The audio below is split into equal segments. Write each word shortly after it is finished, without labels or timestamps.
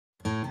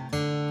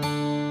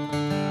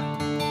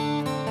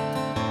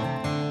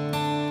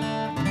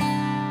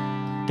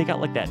they got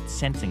like that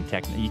sensing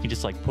technique. You can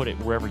just like put it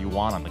wherever you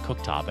want on the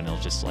cooktop, and it'll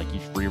just like you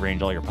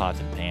rearrange all your pots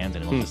and pans,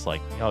 and it'll just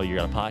like, oh, you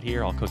got a pot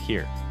here, I'll cook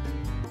here.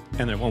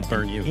 And it won't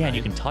burn you. Yeah, right? and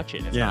you can touch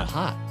it. It's not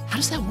hot. How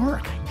does that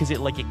work? Because it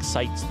like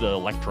excites the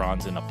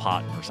electrons in a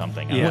pot or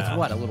something. I don't With know.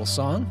 what? A little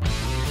song?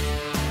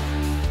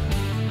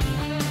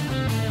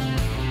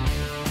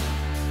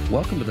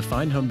 Welcome to the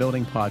Fine Home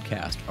Building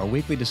Podcast, our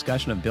weekly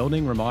discussion of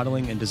building,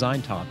 remodeling, and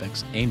design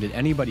topics aimed at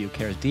anybody who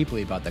cares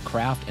deeply about the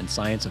craft and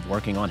science of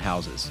working on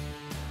houses.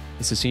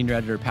 This is Senior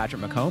Editor Patrick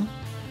McComb.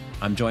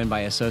 I'm joined by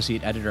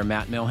Associate Editor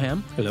Matt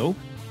Milham. Hello.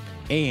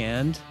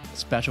 And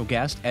special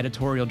guest,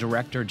 Editorial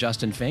Director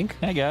Justin Fink.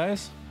 Hey,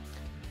 guys.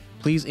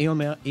 Please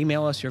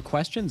email us your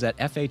questions at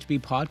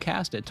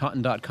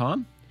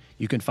fhbpodcast@taunton.com.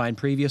 You can find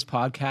previous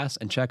podcasts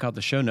and check out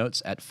the show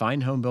notes at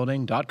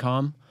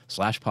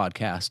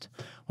finehomebuilding.com/podcast.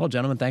 Well,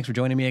 gentlemen, thanks for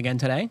joining me again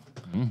today.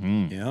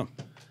 Mm-hmm. Yeah.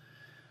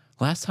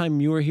 Last time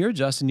you were here,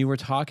 Justin, you were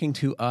talking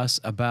to us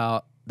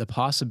about the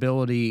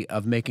possibility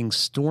of making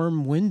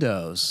storm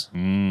windows.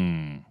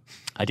 I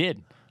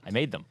did. I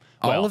made them.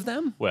 All of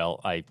them?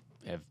 Well, I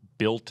have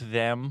built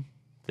them.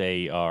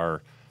 They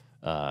are,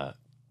 I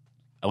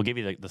will give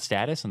you the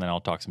status and then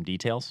I'll talk some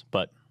details,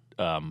 but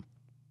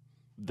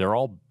they're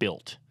all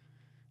built.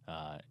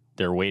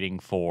 They're waiting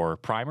for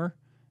primer,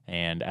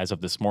 and as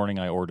of this morning,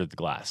 I ordered the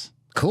glass.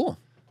 Cool.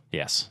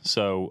 Yes.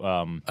 So,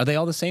 Are they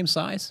all the same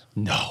size?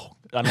 no,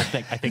 I don't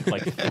think, I think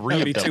like three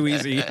That'd be of them. too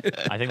easy.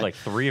 I think like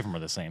three of them are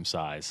the same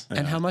size.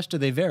 And how much do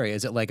they vary?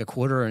 Is it like a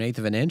quarter or an eighth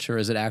of an inch, or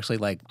is it actually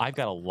like... I've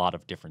got a lot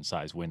of different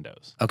size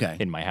windows Okay.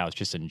 in my house,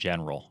 just in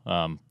general,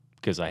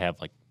 because I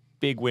have like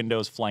big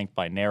windows flanked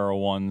by narrow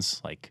ones,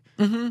 like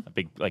a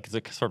big, like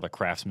it's sort of a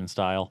craftsman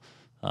style,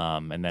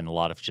 and then a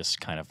lot of just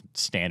kind of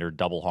standard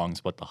double hungs,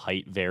 but the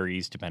height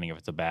varies depending if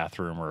it's a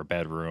bathroom or a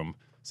bedroom,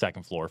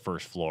 second floor,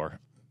 first floor.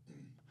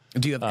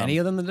 Do you have any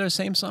of them that are the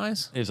same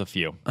size? There's a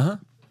few.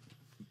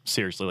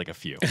 Seriously, like a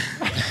few.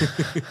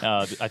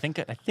 I think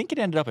it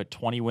ended up at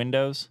 20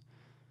 windows.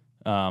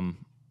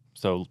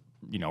 So,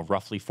 you know,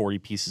 roughly 40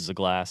 pieces of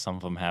glass. Some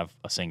of them have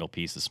a single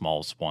piece, the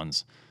smallest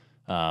ones.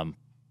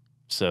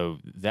 So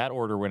that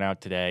order went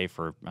out today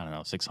for, I don't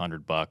know,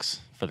 $600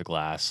 for the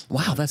glass.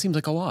 Wow, that seems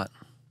like a lot.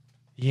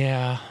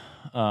 Yeah.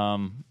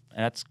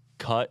 That's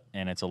cut,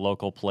 and it's a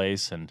local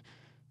place, and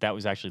that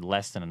was actually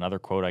less than another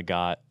quote I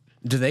got.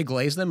 Do they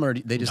glaze them, or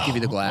do they just give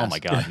you the glass? Oh, my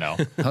God, no. I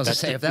was going to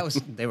say, if that was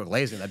they were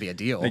glazing, that'd be a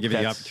deal. They give you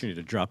the That's- opportunity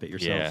to drop it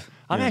yourself. Yeah.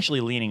 I'm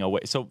actually leaning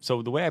away. So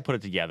the way I put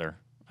it together,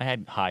 I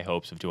had high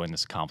hopes of doing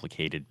this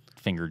complicated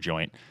finger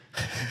joint.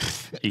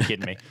 Are you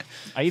kidding me?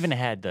 I even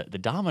had the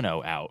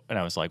domino out, and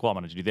I was like, well, I'm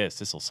going to do this.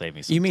 This will save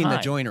me some You mean the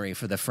time. joinery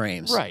for the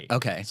frames? Right.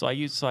 Okay. So I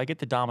get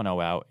the domino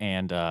out,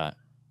 and I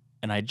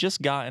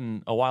just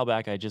gotten, a while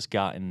back, I just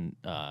gotten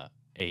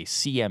a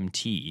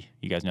CMT.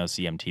 You guys know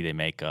CMT. They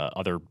make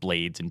other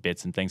blades and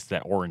bits and things to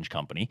that orange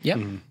company. Yep.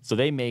 So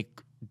they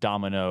make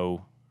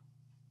domino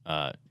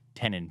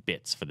tenon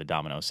bits for the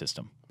domino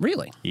system.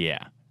 Really?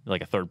 Yeah,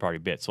 like a third-party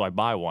bit. So I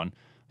buy one,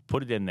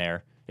 put it in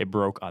there. It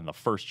broke on the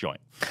first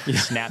joint. It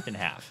snapped in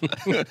half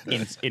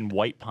in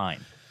white pine.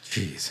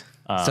 Jeez.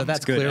 So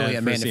that's good clearly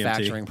ad a for CMT.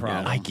 manufacturing Yeah.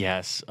 problem. I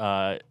guess.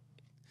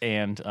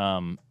 And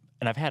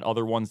I've had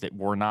other ones that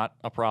were not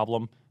a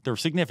problem. They were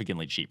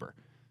significantly cheaper.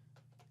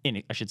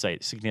 I should say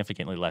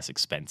significantly less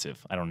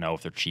expensive. I don't know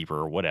if they're cheaper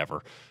or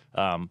whatever.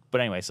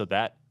 But anyway, so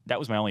that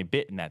was my only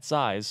bit in that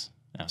size.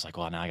 And I was like,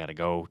 well, now I got to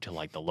go to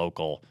like the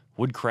local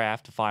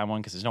Woodcraft to find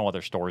one because there's no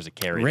other stores that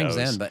carry Rings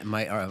those. End, but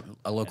a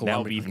local That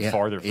lumber. would be even yeah.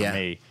 farther for yeah.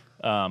 me.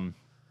 So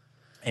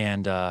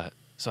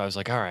I was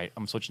like, all right,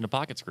 I'm switching to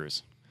pocket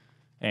screws.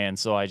 And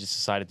so I just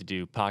decided to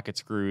do pocket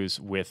screws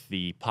with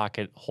the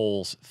pocket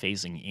holes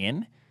facing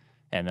in,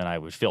 and then I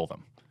would fill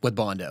them. With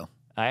Bondo.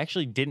 I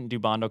actually didn't do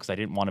Bondo because I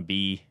didn't want to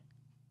be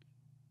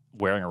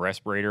wearing a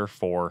respirator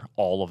for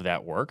all of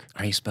that work.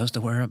 Are you supposed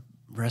to wear a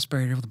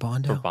respirator with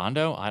Bondo? For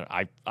Bondo,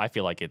 I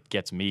feel like it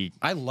gets me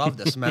I love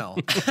the smell.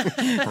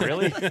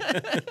 really.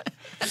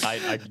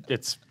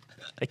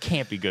 It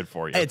can't be good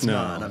for you. It's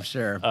not, I'm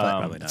sure, but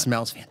Probably it not.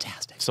 smells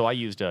fantastic. So I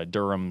used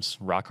Durham's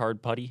Rock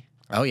Hard Putty.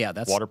 Oh yeah,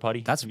 that's Water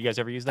putty. That's Have you guys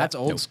ever used that? That's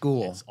old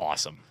school. It's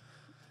awesome.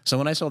 So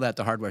when I sold that at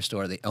the hardware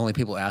store, the only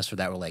people who asked for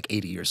that were like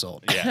 80 years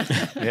old.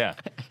 Yeah, yeah.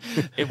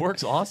 It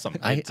works awesome.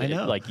 I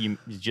know. Like you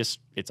just,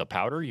 it's a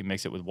powder. You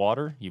mix it with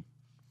water. You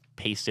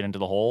paste it into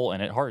the hole,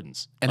 and it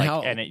hardens. And like,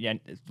 how- And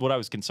what I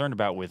was concerned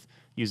about with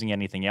using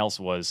anything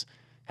else was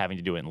having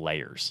to do it in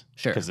layers.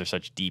 Sure. Because they're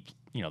such deep.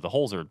 You know, the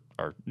holes are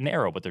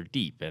narrow, but they're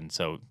deep, and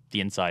so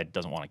the inside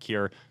doesn't want to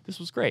cure. This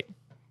was great.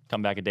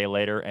 Come back a day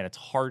later, and it's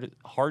hard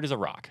as a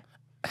rock.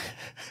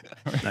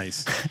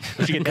 Nice.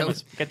 We should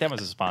get them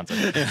as a sponsor.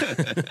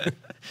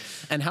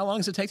 And how long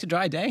does it take to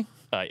dry a day?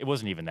 It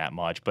wasn't even that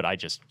much, but I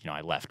just,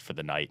 I left for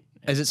the night.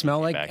 Does it smell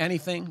like back.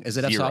 anything? Is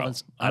it have Zero.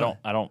 solvents? I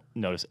don't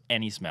notice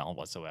any smell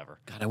whatsoever.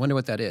 God, I wonder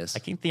what that is. I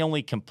think the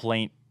only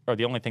complaint or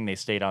the only thing they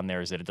stayed on there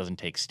is that it doesn't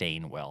take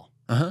stain well.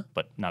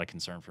 But not a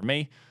concern for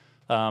me.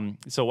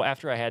 So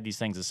after I had these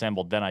things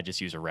assembled, then I just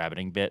use a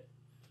rabbiting bit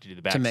to do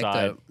the back to make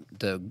side.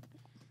 the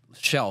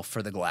shelf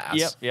for the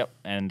glass. Yep.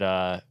 And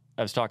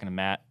was talking to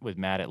Matt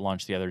at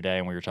lunch the other day,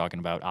 and we were talking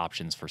about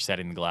options for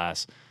setting the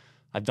glass.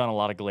 I've done a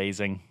lot of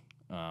glazing.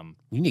 You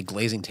need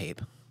glazing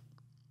tape.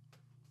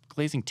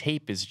 Glazing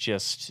tape is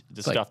just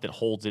the stuff that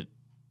holds it.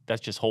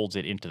 That just holds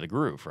it into the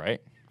groove,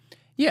 right?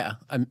 Yeah,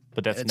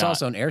 but it's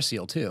also an air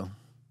seal too.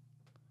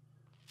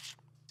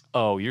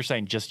 Oh, you're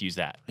saying just use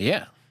that?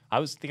 Yeah.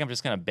 I'm just going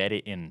to bed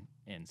it in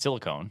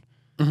silicone,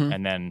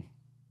 and then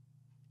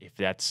if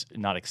that's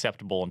not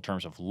acceptable in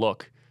terms of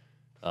look,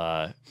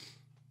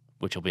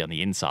 which will be on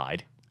the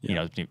inside,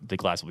 the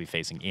glass will be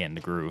facing in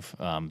the groove.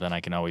 Then I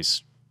can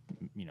always,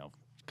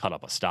 cut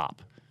up a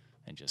stop,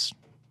 and just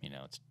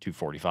it's 2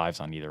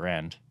 45s on either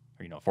end,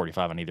 or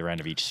 45 on either end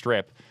of each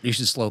strip. You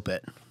should slope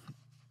it.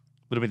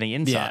 Would it be the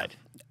inside?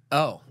 Yeah.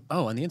 Oh,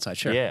 on the inside,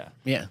 sure. Yeah.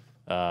 Yeah.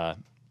 So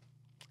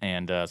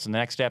the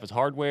next step is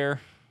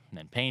hardware, and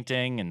then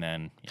painting, and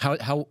then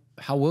how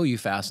will you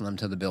fasten them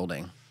to the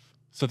building?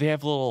 So they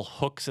have little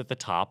hooks at the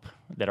top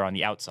that are on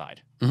the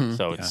outside.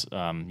 So it's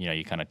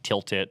you kind of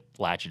tilt it,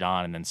 latch it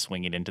on, and then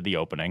swing it into the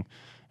opening.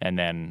 And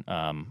then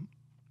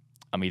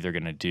I'm either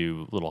going to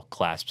do little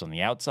clasps on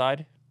the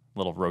outside,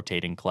 little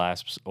rotating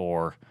clasps,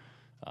 or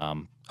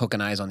hook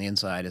and eyes on the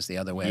inside is the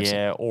other way.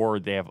 Yeah, or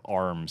they have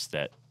arms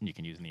that you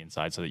can use on the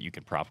inside so that you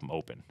can prop them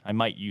open. I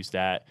might use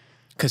that.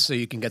 So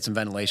you can get some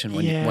ventilation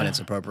when it's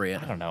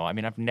appropriate. I don't know. I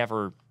mean,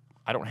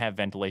 I don't have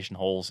ventilation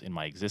holes in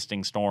my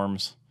existing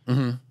storms.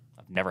 I've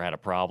never had a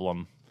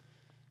problem.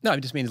 No,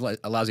 it just means it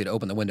allows you to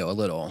open the window a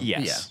little.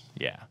 Yes.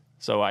 Yeah.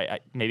 So I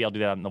maybe I'll do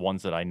that on the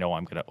ones that I know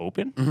I'm going to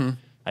open.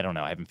 I don't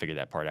know. I haven't figured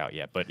that part out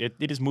yet, but it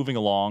is moving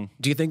along.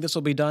 Do you think this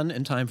will be done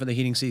in time for the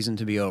heating season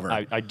to be over?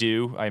 I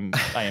do. I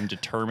am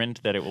determined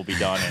that it will be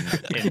done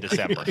in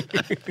December.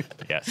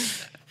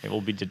 Yes. It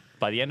will be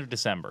by the end of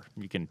December.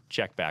 You can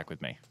check back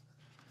with me.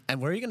 And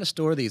where are you going to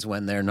store these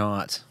when they're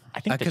not? I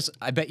think because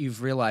I bet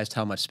you've realized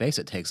how much space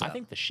it takes up. I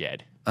think the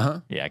shed.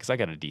 Yeah, because I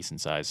got a decent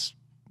size,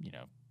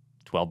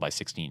 12 by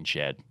 16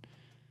 shed.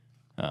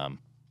 The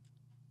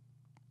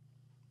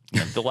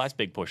last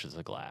big push is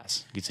the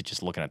glass. You're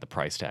just looking at the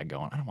price tag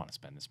going, I don't want to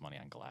spend this money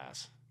on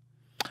glass.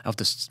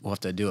 We'll have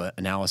to do an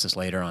analysis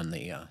later on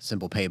the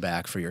simple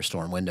payback for your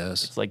storm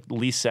windows. It's like the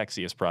least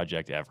sexiest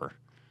project ever.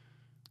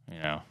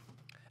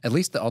 At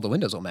least all the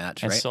windows will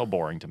match, right? It's so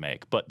boring to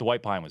make. But the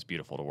white pine was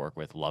beautiful to work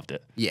with. Loved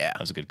it. Yeah.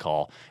 That was a good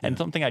call. And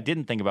something I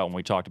didn't think about when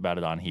we talked about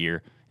it on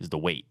here is the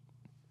weight.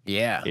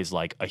 Yeah. Is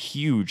like a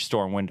huge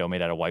storm window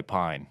made out of white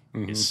pine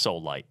is so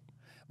light.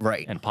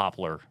 Right. And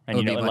poplar.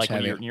 And like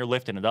when you're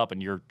lifting it up and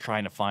you're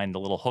trying to find the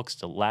little hooks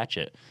to latch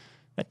it,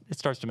 it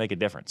starts to make a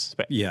difference.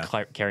 Yeah.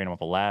 Carrying them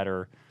up a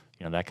ladder,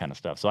 that kind of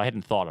stuff. So I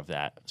hadn't thought of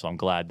that. So I'm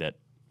glad that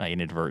I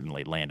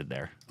inadvertently landed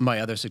there.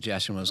 My other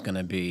suggestion was going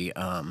to be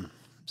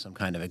some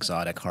kind of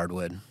exotic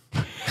hardwood.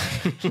 God,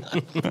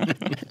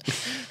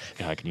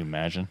 can you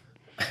imagine?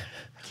 I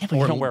can't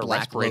believe Or you don't wear a black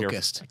respirator.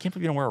 locust. I can't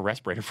believe you don't wear a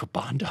respirator for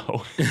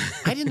Bondo.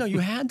 I didn't know you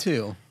had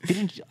to.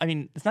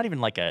 It's not even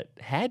like a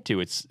had to.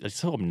 It's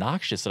so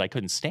obnoxious that I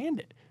couldn't stand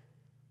it.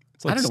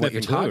 It's like I don't know what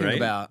you're sniffing glue, talking right?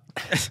 about.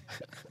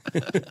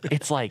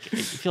 It's like I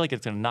feel like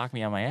it's gonna knock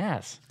me on my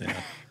ass. Yeah.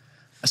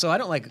 So I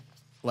don't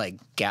like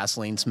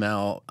gasoline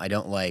smell. I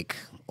don't like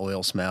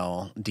oil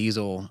smell.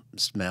 Diesel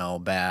smell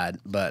bad,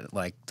 but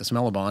like the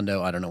smell of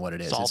Bondo, I don't know what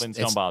it is. Solvents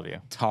don't bother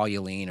you.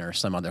 Toluene or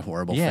some other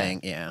horrible thing.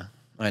 Yeah,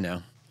 I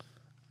know.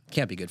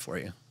 Can't be good for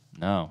you.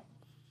 No.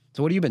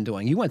 So what have you been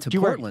doing? You went to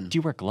Portland. Do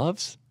you wear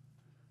gloves?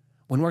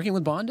 When working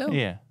with Bondo?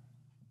 Yeah.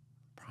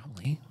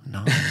 Probably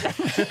not.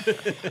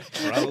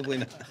 Probably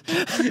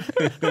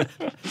not.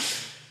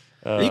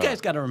 You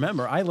guys got to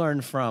remember, I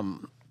learned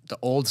from the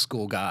old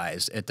school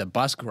guys at the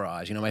bus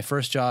garage. My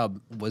first job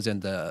was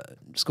in the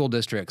school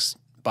district's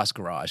bus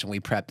garage, and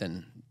we prepped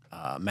in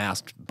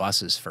masked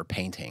buses for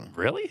painting.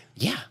 Really?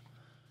 Yeah.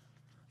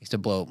 I used to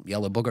blow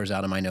yellow boogers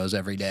out of my nose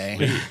every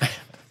day.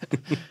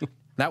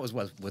 That was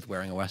with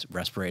wearing a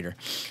respirator.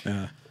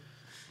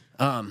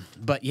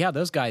 But yeah,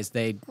 those guys,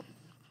 they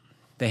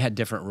had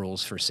different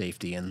rules for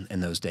safety in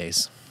those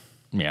days.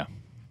 Yeah.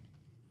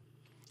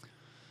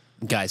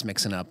 Guys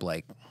mixing up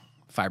like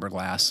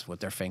fiberglass with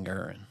their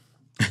finger and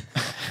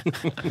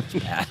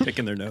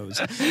Picking their nose.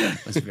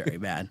 it was very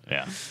bad.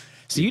 Yeah.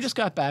 So you just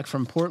got back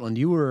from Portland.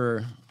 You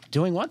were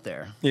doing what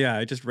there? Yeah,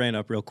 I just ran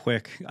up real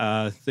quick.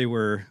 They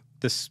were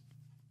this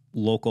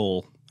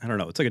local, I don't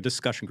know, it's like a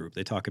discussion group.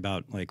 They talk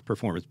about like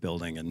performance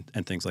building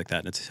and things like that.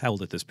 And it's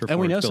held at this performance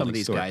And we know building some of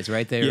these store. guys,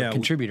 right? They're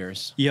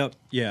contributors. Yep.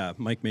 Yeah.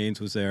 Mike Maines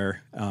was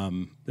there.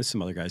 There's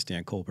some other guys,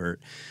 Dan Colbert.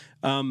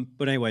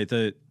 But anyway,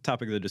 the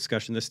topic of the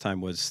discussion this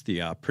time was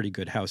the Pretty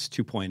Good House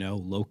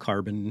 2.0 low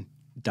carbon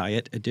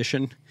diet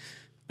edition.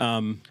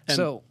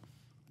 So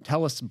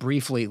tell us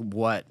briefly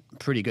what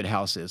Pretty Good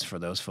House is for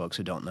those folks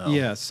who don't know.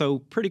 Yeah. So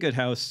Pretty Good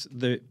House,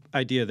 the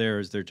idea there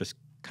is they're just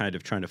kind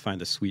of trying to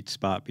find the sweet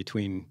spot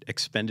between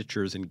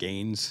expenditures and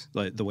gains.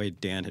 Like the way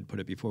Dan had put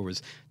it before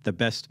was the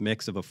best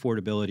mix of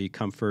affordability,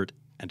 comfort,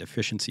 and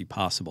efficiency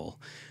possible.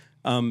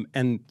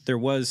 And there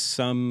was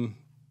some,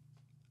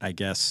 I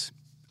guess,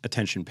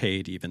 attention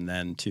paid even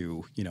then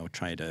to,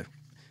 trying to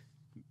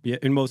Yeah,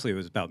 and mostly it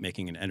was about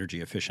making an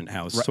energy efficient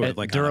house, sort of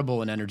like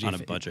durable and energy on a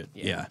budget.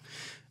 Yeah.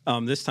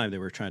 This time they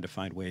were trying to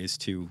find ways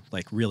to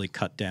like really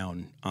cut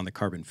down on the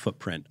carbon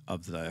footprint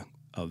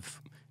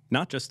of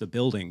not just the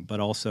building, but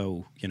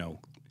also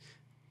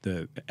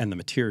the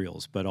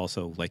materials, but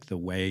also like the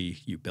way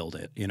you build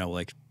it.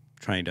 Like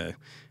trying to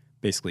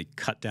basically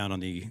cut down on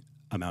the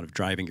amount of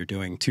driving you're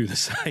doing to the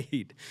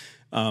site.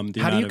 How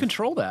do you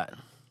control that?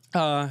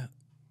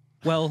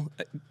 Well,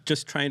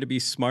 just trying to be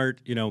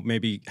smart,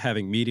 maybe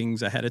having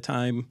meetings ahead of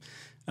time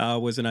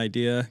was an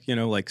idea,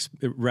 like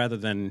rather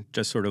than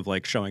just sort of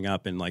like showing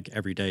up and like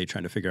every day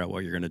trying to figure out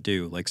what you're going to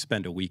do, like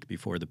spend a week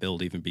before the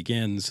build even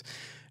begins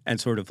and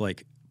sort of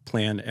like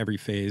plan every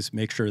phase,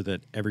 make sure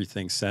that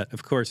everything's set.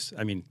 Of course,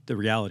 I mean, the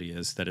reality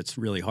is that it's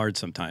really hard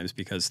sometimes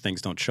because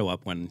things don't show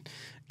up when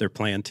they're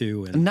planned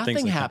to. And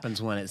nothing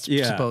happens when it's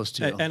supposed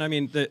to. And I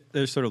mean,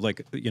 there's sort of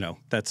like,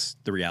 that's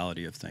the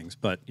reality of things.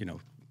 But,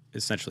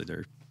 essentially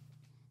they're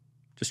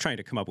just trying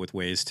to come up with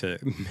ways to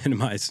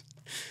minimize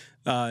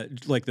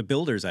like the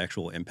builder's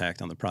actual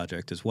impact on the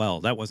project as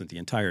well. That wasn't the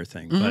entire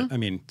thing. But I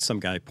mean, some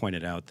guy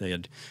pointed out they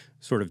had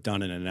sort of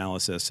done an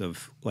analysis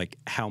of like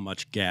how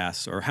much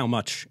gas or how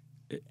much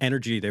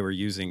energy they were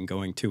using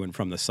going to and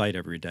from the site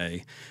every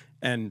day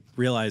and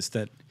realized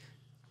that,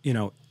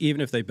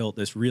 even if they built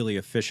this really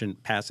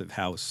efficient passive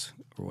house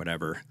or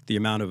whatever, the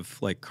amount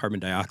of like carbon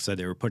dioxide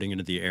they were putting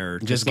into the air,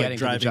 just like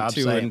driving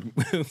to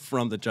and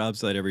from the job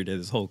site every day,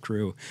 this whole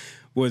crew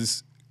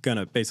was going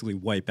to basically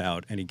wipe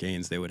out any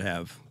gains they would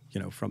have,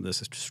 from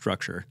this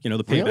structure. The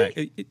payback,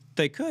 really?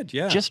 They could,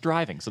 yeah. Just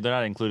driving. So they're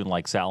not including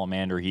like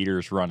salamander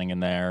heaters running in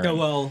there. Yeah,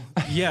 well,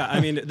 yeah. I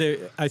mean, I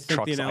think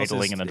trucks the analysis,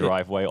 idling in the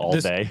driveway all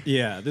day.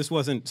 Yeah, this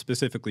wasn't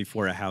specifically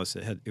for a house.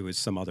 It was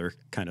some other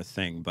kind of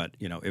thing. But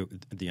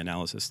the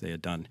analysis they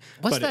had done.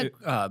 What's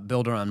that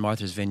builder on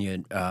Martha's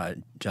Vineyard,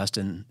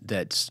 Justin?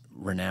 That's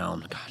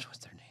renowned. Gosh, what's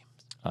their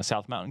name?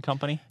 South Mountain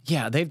Company.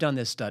 Yeah, they've done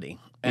this study,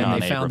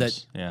 and they found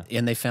that. Yeah.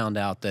 And they found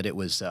out that it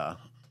was.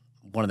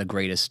 One of the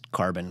greatest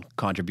carbon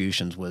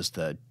contributions was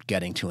the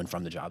getting to and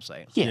from the job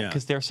site. Yeah,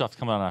 because their stuff's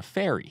coming on a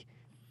ferry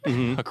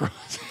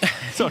across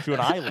to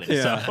an island.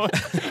 Yeah. So.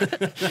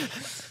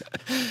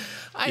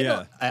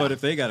 But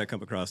if they got to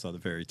come across on the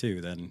ferry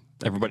too, then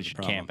everybody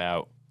should camp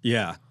out.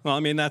 Yeah. Well,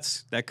 I mean,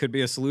 that could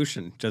be a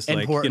solution. Just in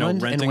like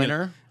Portland, in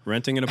winter.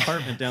 Renting an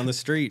apartment down the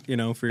street,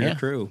 for your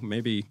crew.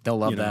 Maybe they'll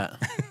love that.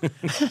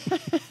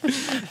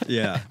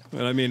 Yeah.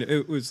 But I mean,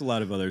 it was a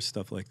lot of other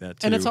stuff like that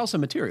too. And it's also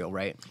material,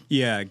 right?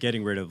 Yeah,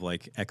 getting rid of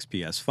like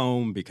XPS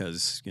foam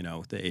because, the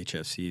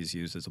HFCs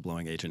used as a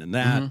blowing agent in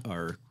that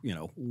are,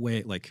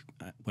 way like,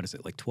 what is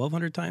it, like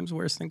 1,200 times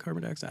worse than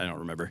carbon dioxide? I don't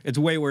remember. It's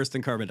way worse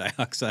than carbon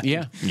dioxide.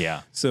 Yeah.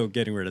 Yeah. So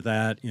getting rid of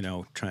that,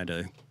 trying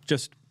to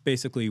just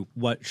basically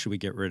what should we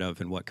get rid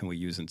of and what can we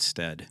use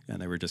instead?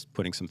 And they were just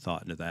putting some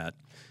thought into that.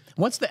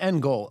 What's the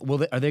end goal?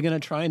 Are they going to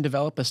try and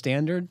develop a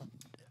standard?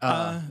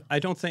 I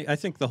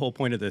think the whole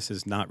point of this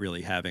is not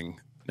really having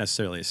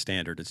necessarily a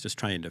standard. It's just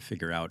trying to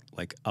figure out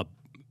like I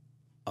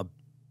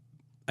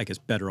guess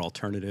better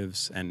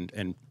alternatives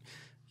and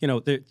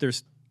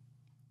there's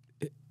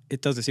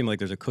it doesn't seem like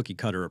there's a cookie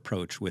cutter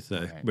approach with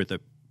a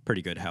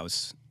pretty good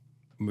house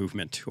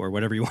movement or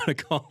whatever you want to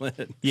call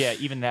it. Yeah,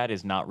 even that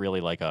is not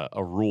really like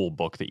a rule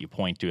book that you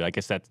point to. I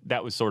guess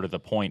that was sort of the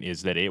point,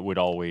 is that it would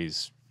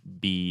always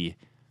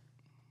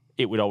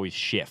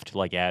shift,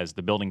 like as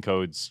the building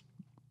codes,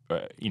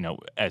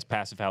 as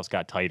passive house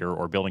got tighter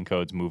or building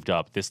codes moved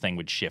up, this thing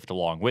would shift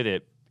along with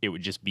it. It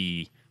would just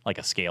be like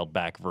a scaled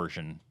back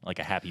version, like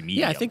a happy medium.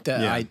 Yeah, I think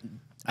that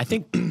I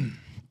think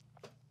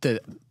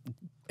the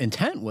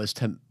intent was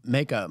to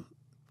make a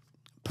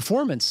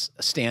performance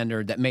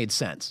standard that made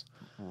sense.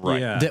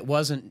 Right. Yeah. That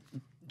wasn't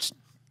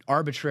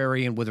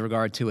arbitrary and with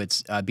regard to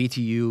its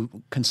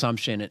BTU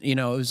consumption. It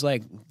was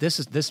like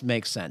this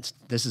makes sense.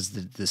 This is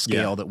the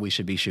scale that we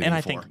should be shooting for. And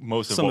I think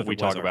most of what we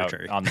talk about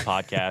on the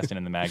podcast and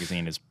in the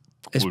magazine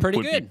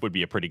would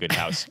be a pretty good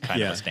house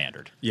kind of a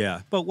standard.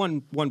 Yeah, but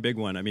one big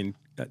one. I mean,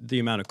 the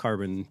amount of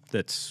carbon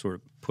that's sort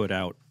of put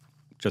out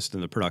just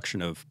in the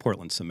production of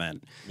Portland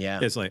cement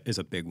is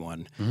a big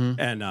one.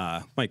 And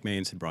Mike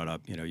Maines had brought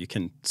up, you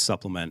can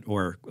supplement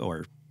or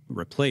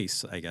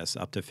replace, I guess,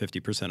 up to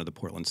 50% of the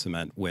Portland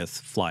cement with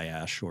fly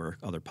ash or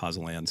other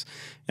pozzolans.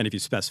 And if you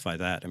specify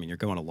that, I mean, you're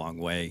going a long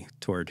way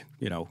toward,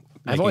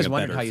 I've always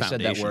wondered how you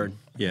said that word.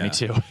 Yeah. Me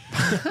too.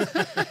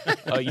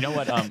 You know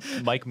what?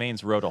 Mike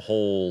Maines wrote a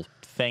whole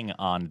thing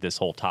on this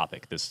whole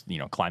topic, this,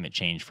 climate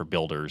change for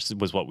builders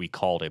was what we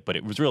called it. But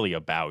it was really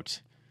about,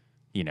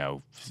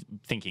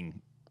 thinking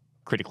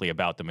critically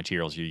about the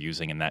materials you're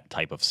using and that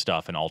type of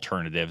stuff and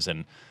alternatives.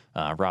 And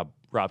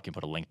Rob can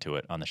put a link to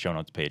it on the show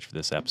notes page for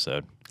this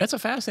episode. That's a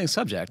fascinating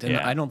subject, and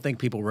I don't think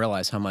people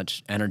realize how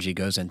much energy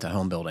goes into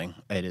home building.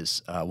 It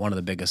is one of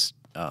the biggest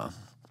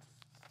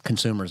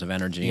consumers of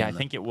energy. Yeah, I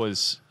think it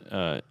was,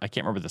 I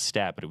can't remember the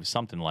stat, but it was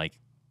something like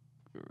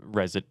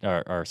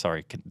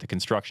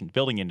the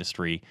building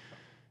industry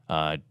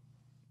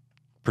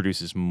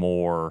produces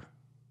more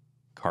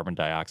carbon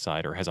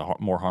dioxide or has a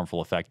more harmful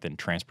effect than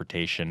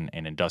transportation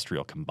and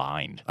industrial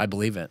combined. I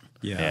believe it.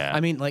 Yeah. I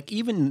mean, like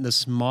even the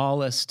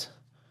smallest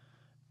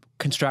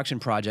construction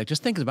project,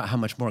 just think about how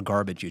much more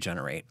garbage you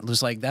generate.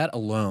 Just like that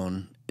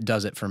alone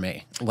does it for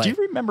me. Like, do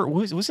you remember,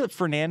 was it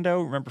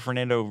Fernando? Remember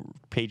Fernando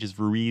Pages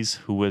Ruiz,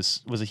 who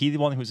was he the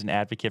one who was an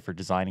advocate for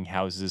designing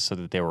houses so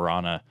that they were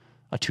on a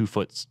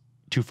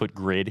 2-foot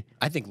grid?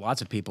 I think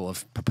lots of people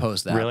have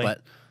proposed that, Really?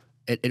 but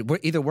it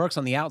either works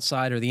on the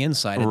outside or the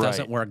inside. It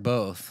doesn't work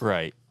both.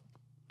 Right.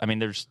 I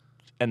mean,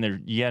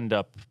 you end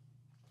up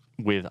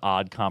with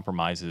odd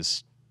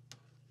compromises.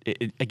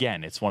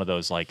 Again, it's one of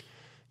those like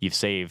you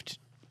saved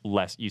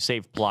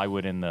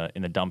plywood in the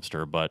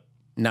dumpster, but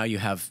Now you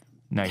have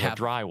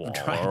drywall,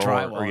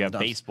 drywall or you have in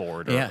the dumpster.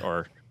 baseboard, Yeah.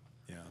 or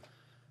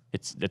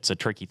it's a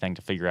tricky thing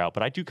to figure out.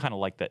 But I do kind of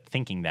like that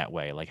thinking that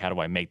way. Like, how do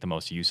I make the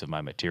most use of my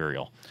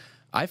material?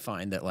 I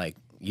find that like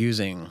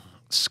using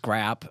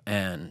scrap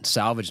and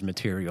salvaged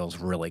materials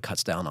really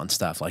cuts down on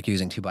stuff, like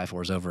using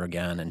 2x4s over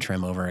again and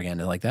trim over again.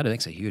 And like that, it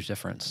makes a huge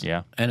difference.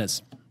 Yeah. And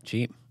it's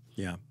cheap.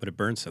 Yeah, but it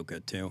burns so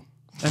good too.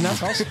 And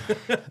that's also,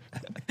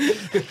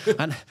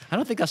 I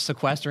don't think that's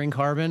sequestering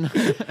carbon.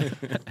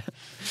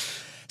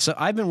 So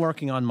I've been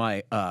working on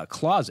my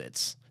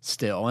closets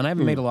still, and I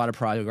haven't made a lot of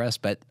progress,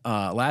 but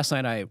last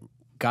night I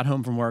got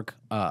home from work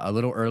a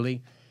little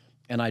early,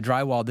 and I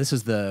drywalled. This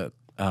is the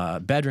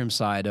bedroom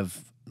side of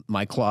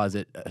my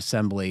closet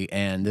assembly,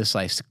 and this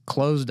I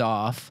closed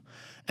off.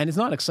 And it's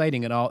not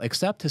exciting at all,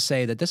 except to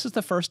say that this is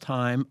the first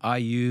time I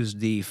used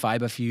the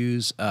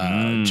Fibafuse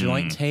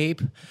joint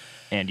tape.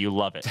 And you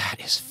love it. That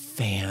is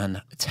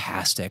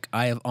fantastic.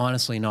 I have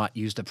honestly not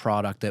used a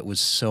product that was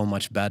so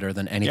much better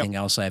than anything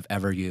else I've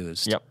ever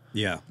used. Yep.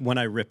 Yeah, when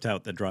I ripped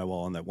out the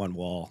drywall on that one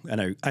wall,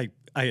 and I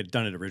had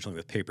done it originally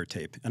with paper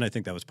tape, and I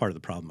think that was part of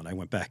the problem. And I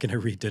went back and I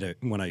redid it.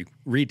 When I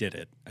redid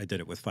it, I did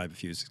it with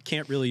Fibafuse.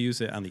 Can't really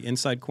use it on the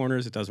inside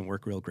corners. It doesn't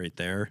work real great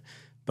there.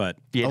 But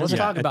Let's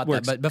talk about that.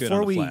 works But good before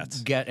on the we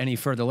flats. get any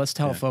further, let's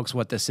tell folks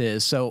what this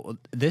is. So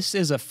this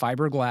is a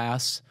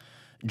fiberglass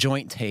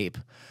joint tape,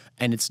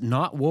 and it's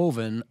not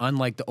woven,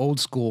 unlike the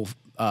old school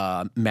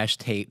mesh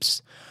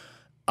tapes.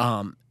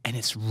 And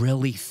it's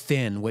really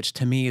thin, which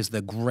to me is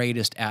the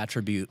greatest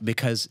attribute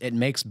because it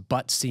makes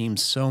butt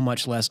seams so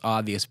much less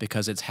obvious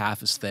because it's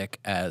half as thick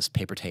as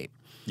paper tape.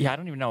 Yeah, I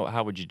don't even know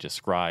how would you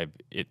describe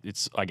it.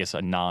 It's, I guess,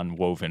 a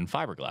non-woven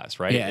fiberglass,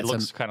 right? Yeah, it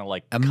looks kind of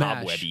like a mesh.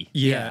 cobwebby.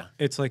 Yeah,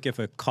 it's like if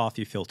a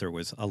coffee filter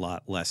was a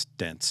lot less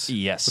dense.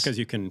 Yes. Because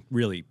you can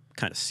really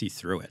kind of see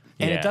through it.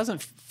 And Yeah. it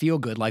doesn't feel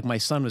good. Like my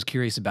son was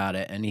curious about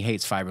it, and he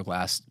hates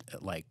fiberglass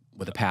like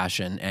with a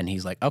passion. And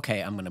he's like,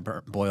 "Okay, I'm going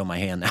to boil my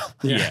hand now."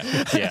 Yeah.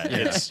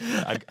 It's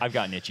I've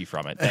gotten itchy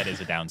from it. That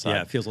is a downside.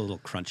 Yeah, it feels a little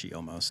crunchy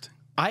almost.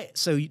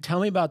 So you tell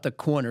me about the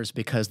corners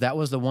because that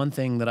was the one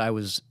thing that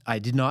I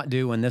did not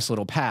do in this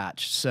little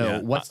patch. So Yeah.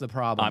 what's the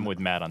problem? I'm with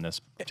Matt on this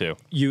too.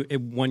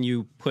 When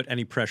you put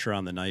any pressure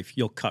on the knife,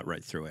 you'll cut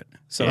right through it.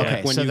 So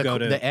Okay, when so you the, go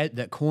to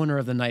the corner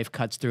of the knife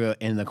cuts through it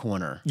in the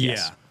corner.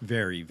 yeah,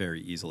 very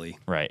very easily.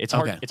 Right. It's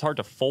hard. Okay. It's hard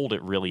to fold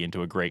it really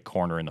into a great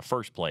corner in the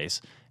first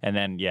place, and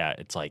then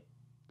it's like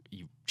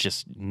you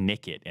just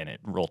nick it and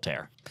it will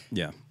tear.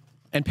 Yeah.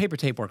 And paper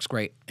tape works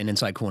great in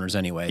inside corners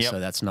anyway, Yep. so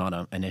that's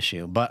not an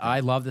issue. But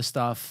I love this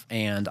stuff,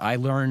 and I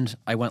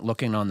went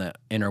looking on the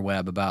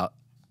interweb about,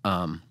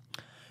 I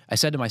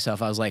said to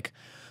myself, I was like,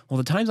 well,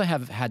 the times I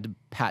have had to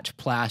patch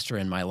plaster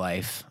in my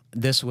life,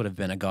 this would have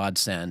been a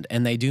godsend.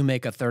 And they do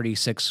make a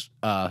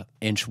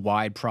 36-inch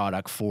wide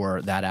product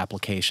for that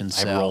application.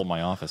 I roll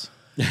my office.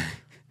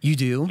 You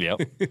do?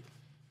 Yep.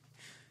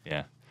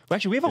 Yeah. Well,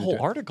 actually, we have a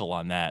whole article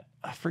on that.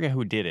 I forget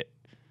who did it.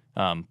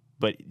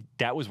 But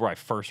that was where I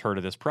first heard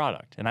of this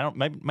product, and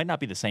might not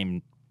be the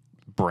same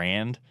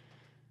brand,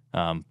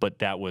 but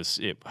that was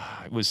it.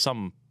 It was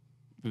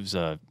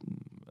the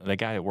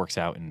guy that works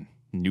out in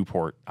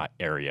Newport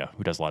area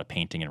who does a lot of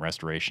painting and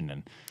restoration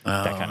and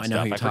that kind of stuff. I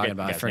know who you're talking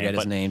about. I forget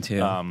his name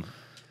too.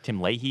 Tim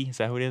Leahy, is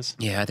that who it is?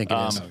 Yeah, I think it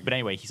is. But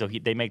anyway,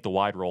 they make the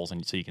wide rolls,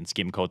 and so you can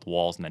skim coat the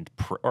walls and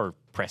then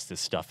press this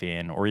stuff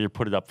in, or either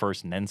put it up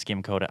first and then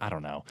skim coat it. I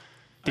don't know.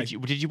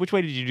 Which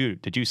way did you do?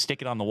 Did you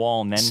stick it on the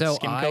wall and then skim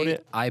coat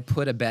it? I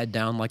put a bed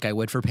down like I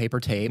would for paper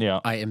tape. Yeah.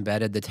 I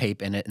embedded the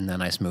tape in it and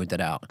then I smoothed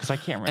it out. Because I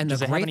can't remember. And Does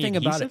the it have great any thing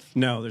about it, adhesive?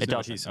 No, there's It no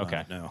doesn't. adhesive on Okay.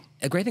 it, no.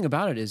 the great thing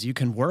about it is you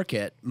can work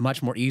it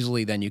much more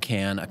easily than you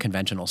can a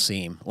conventional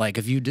seam. Like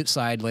if you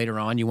decide later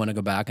on you want to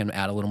go back and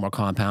add a little more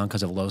compound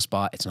because of a low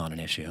spot, it's not an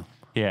issue.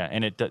 Yeah,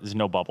 and there's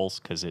no bubbles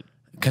because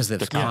the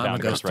The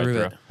compound goes right through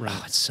it. through.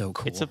 Oh, it's so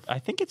cool. I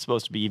think it's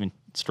supposed to be even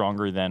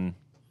stronger than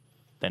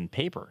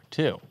paper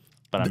too,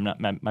 but I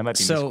might be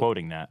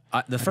misquoting that.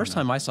 The first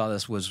time I saw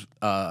this was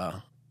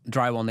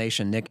Drywall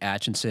Nation, Nick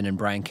Atchison and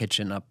Brian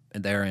Kitchen up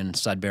there in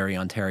Sudbury,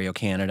 Ontario,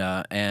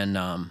 Canada,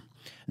 and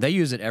they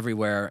use it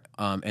everywhere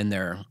in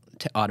their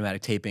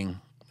automatic taping.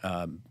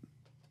 What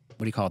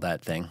do you call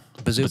that thing?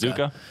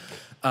 Bazooka.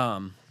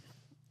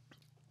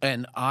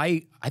 And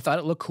I thought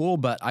it looked cool,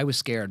 but I was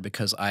scared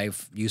because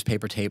I've used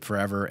paper tape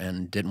forever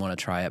and didn't want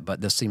to try it. But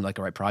this seemed like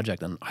the right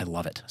project, and I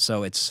love it.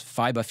 So it's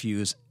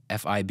Fibafuse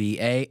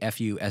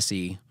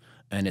FIBAFUSE,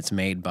 and it's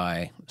made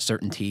by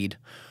Certainteed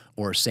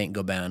or Saint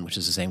Gobain, which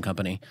is the same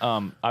company.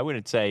 I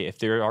would say if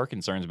there are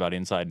concerns about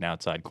inside and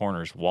outside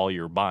corners while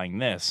you're buying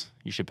this,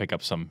 you should pick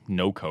up some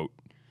No Coat,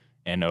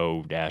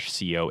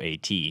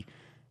 NO-COAT.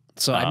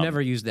 So I've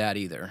never used that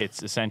either.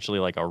 It's essentially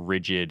like a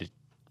rigid.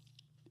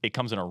 It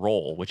comes in a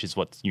roll, which is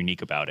what's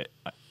unique about it,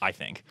 I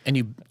think. And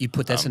you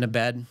put this in a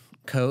bed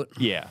coat?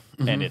 Yeah,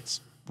 and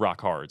it's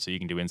rock hard, so you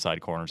can do inside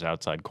corners,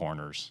 outside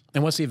corners.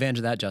 And what's the advantage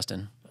of that,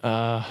 Justin?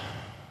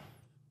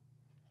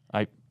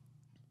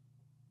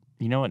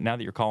 You know what? Now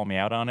that you're calling me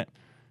out on it,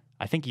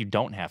 I think you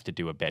don't have to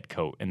do a bed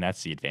coat, and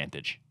that's the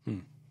advantage.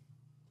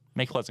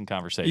 Make pleasant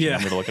conversation. Yeah.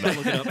 I'm going to look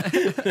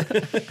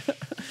it up.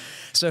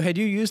 So had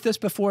you used this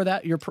before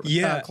that, your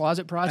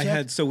closet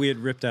project? So we had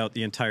ripped out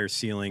the entire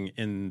ceiling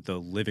in the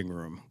living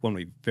room when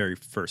we very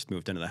first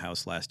moved into the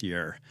house last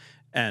year.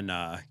 And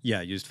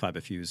used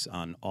Fibifuse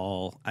on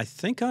all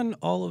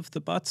of the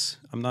butts.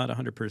 I'm not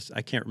 100%.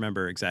 I can't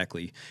remember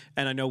exactly.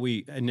 And I know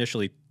we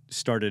initially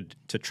started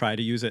to try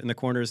to use it in the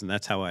corners, and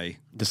that's how I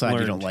decided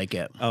learned. You don't like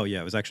it. Oh yeah,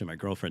 it was actually my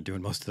girlfriend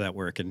doing most of that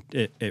work, and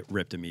it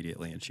ripped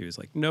immediately, and she was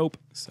like, "Nope."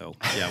 So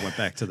yeah, I went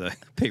back to the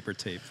paper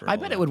tape. I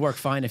bet it would work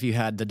fine if you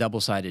had the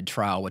double-sided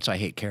trowel, which I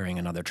hate carrying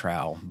another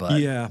trowel. But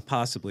yeah,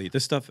 possibly.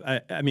 This stuff.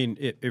 I mean,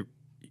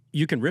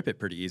 you can rip it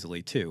pretty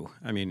easily too.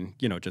 I mean,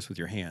 just with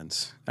your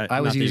hands.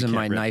 I was using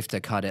my knife to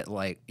cut it,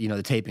 like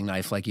the taping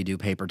knife, like you do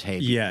paper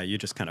tape. Yeah, you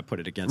just kind of put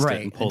it against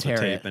it and pull the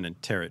tape and then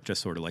tear it,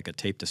 just sort of like a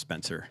tape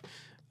dispenser.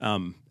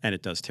 And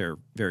it does tear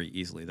very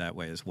easily that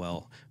way as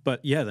well.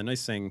 But yeah, the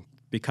nice thing,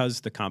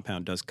 because the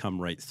compound does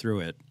come right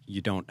through it,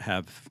 you don't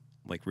have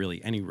like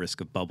really any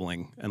risk of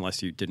bubbling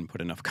unless you didn't put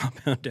enough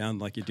compound down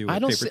like you do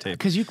with paper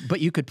tape.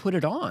 But you could put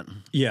it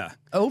on. Yeah.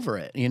 Over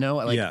it,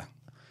 yeah.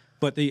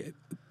 But the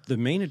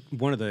main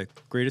one of the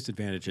greatest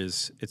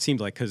advantages, it seemed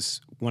like, because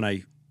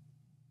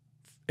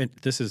and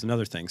this is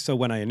another thing. So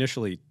when I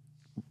initially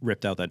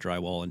ripped out that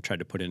drywall and tried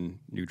to put in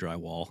new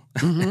drywall,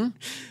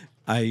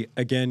 I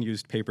again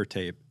used paper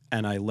tape,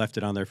 and I left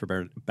it on there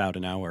for about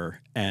an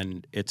hour,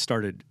 and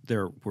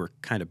there were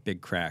kind of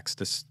big cracks.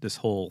 This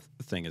whole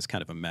thing is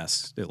kind of a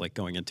mess. Like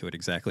going into it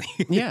exactly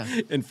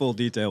in full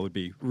detail would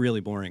be really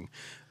boring.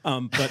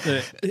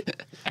 But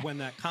when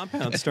that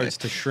compound starts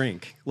to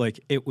shrink, like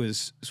it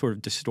was sort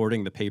of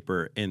distorting the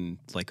paper in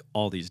like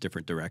all these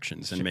different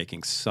directions and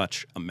making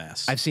such a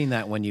mess. I've seen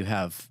that when you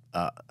have,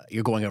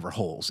 you're going over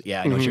holes.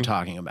 Yeah, I know what you're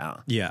talking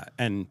about. Yeah,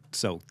 and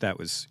so that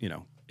was,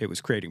 it was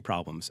creating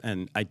problems,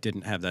 and I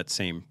didn't have that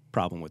same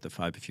problem with the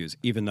Fibifuse,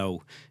 even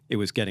though it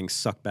was getting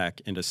sucked back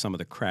into some of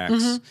the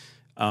cracks.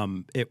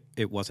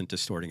 It wasn't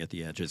distorting at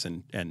the edges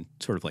and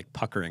sort of like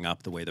puckering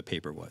up the way the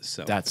paper was.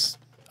 So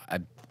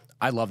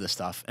I love this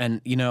stuff,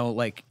 and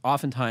like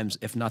oftentimes,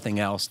 if nothing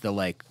else, the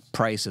like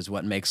price is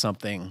what makes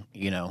something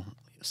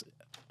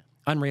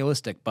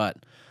unrealistic, but.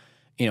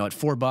 At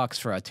 $4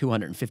 for a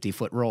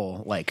 250-foot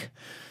roll, like,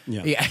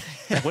 yeah.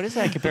 What is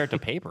that compared to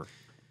paper?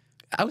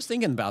 I was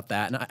thinking about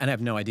that, and I have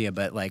no idea,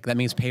 but like that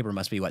means paper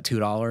must be what,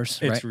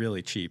 $2? It's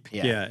really cheap.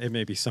 Yeah, it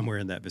may be somewhere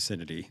in that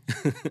vicinity.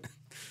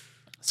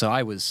 So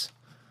I was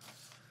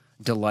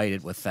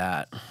delighted with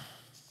that.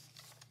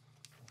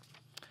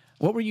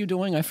 What were you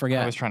doing? I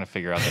forget. I was trying to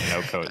figure out the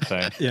no coat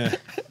thing. Yeah,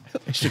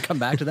 I should come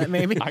back to that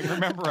maybe. I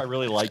remember I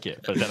really like it,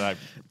 but then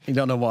you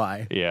don't know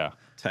why. Yeah.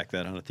 Tack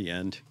that on at the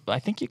end. I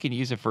think you can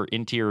use it for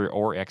interior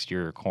or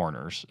exterior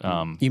corners.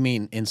 You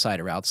mean inside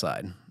or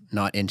outside,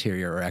 not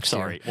interior or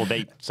exterior?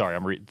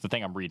 The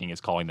thing I'm reading is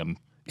calling them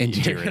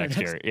interior and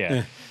exterior.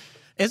 Yeah.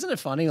 Isn't it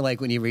funny,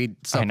 like when you read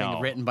something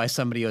written by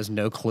somebody who has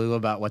no clue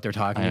about what they're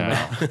talking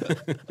about?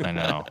 I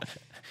know.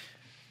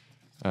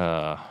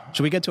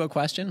 Should we get to a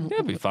question?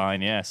 That'd be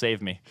fine. Yeah, save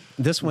me.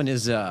 This one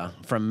is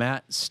from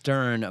Matt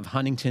Stern of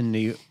Huntington,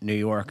 New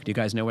York. Do you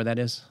guys know where that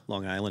is?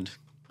 Long Island.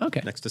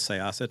 Okay. Next to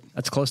Syosset.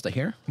 That's close to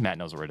here. Matt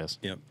knows where it is.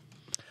 Yep.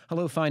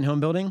 Hello, Fine Home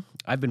Building.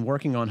 I've been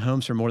working on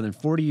homes for more than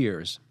 40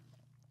 years.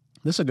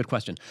 This is a good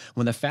question.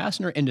 When the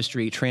fastener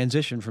industry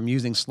transitioned from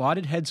using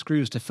slotted head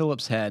screws to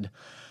Phillips head,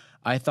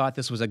 I thought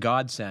this was a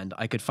godsend.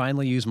 I could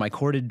finally use my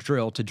corded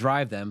drill to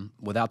drive them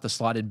without the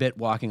slotted bit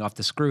walking off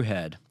the screw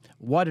head.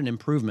 What an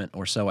improvement,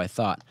 or so I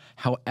thought.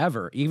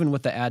 However, even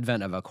with the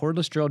advent of a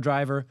cordless drill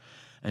driver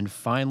and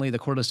finally the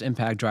cordless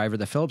impact driver,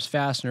 the Phillips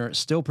fastener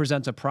still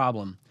presents a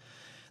problem.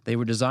 They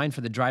were designed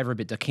for the driver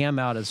bit to cam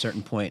out at a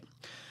certain point.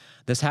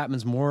 This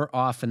happens more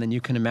often than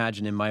you can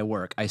imagine in my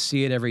work. I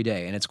see it every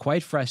day, and it's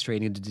quite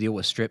frustrating to deal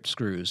with stripped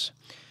screws.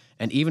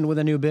 And even with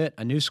a new bit,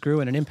 a new screw,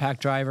 and an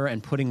impact driver,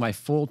 and putting my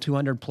full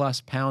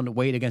 200-plus pound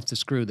weight against the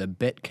screw, the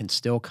bit can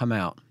still come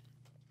out.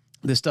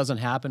 This doesn't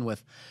happen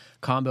with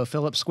combo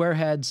Phillips square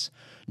heads,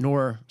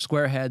 nor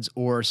square heads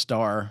or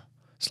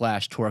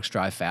star/Torx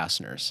drive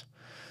fasteners.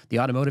 The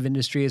automotive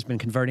industry has been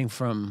converting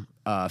from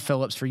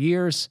Phillips for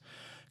years.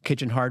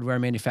 Kitchen hardware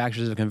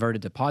manufacturers have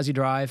converted to Posi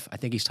drive. I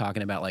think he's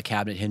talking about like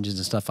cabinet hinges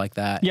and stuff like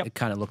that. Yep. It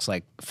kind of looks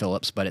like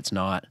Phillips, but it's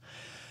not.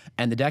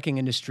 And the decking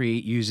industry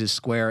uses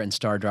square and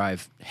star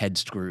drive head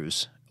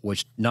screws.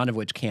 which none of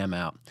which cam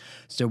out.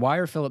 So why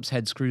are Phillips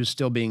head screws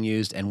still being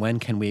used, and when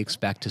can we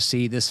expect to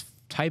see this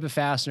type of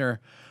fastener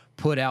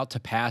put out to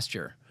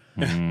pasture?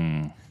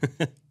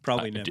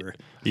 Probably never.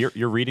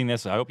 You're reading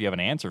this. I hope you have an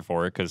answer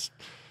for it, because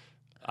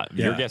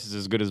your guess is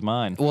as good as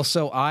mine. Well,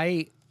 so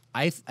I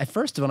at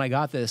first, when I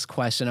got this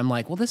question, I'm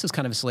like, well, this is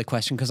kind of a silly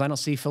question because I don't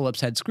see Phillips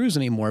head screws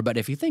anymore. But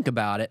if you think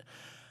about it,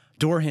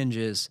 door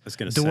hinges,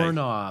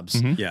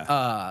 doorknobs,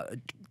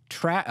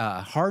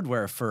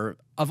 hardware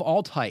of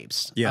all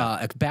types,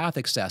 bath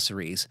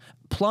accessories,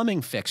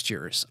 plumbing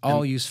fixtures,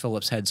 all use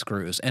Phillips head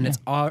screws, and it's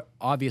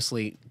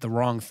obviously the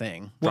wrong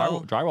thing.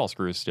 Drywall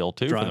screws still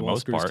too, for the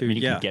most part. I mean,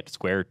 you can get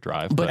square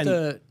drive, but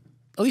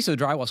at least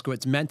with a drywall screw,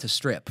 it's meant to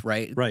strip,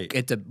 right? Right.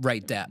 At the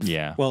right depth.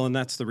 Yeah. Well, and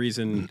that's the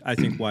reason I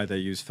think why they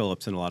use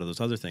Phillips and a lot of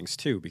those other things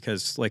too,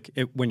 because like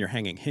when you're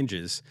hanging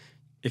hinges,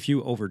 if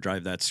you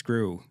overdrive that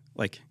screw,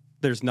 like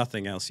there's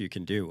nothing else you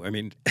can do. I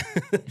mean,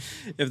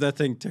 if that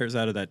thing tears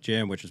out of that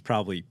jamb, which is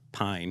probably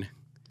pine,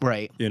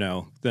 right? You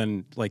know,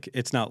 then like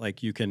it's not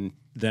like you can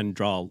then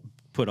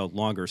put a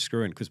longer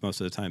screw in, because most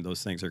of the time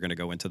those things are going to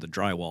go into the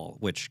drywall,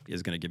 which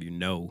is going to give you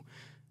no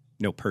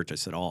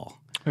purchase at all.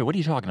 Wait, what are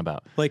you talking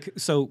about? Like,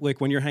 so like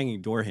when you're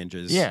hanging door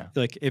hinges,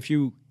 like if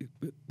you,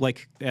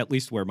 like at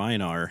least where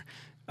mine are,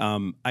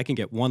 I can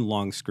get one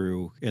long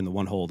screw in the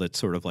one hole that's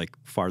sort of like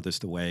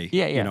farthest away,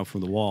 you know, from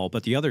the wall.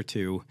 But the other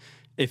two,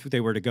 if they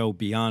were to go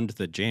beyond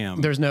the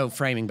jamb, there's no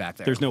framing back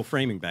there. There's no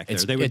framing back there.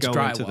 They would go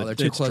drywall. into the They're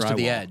too close to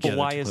the edge. But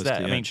why is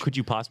that? I mean, could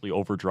you possibly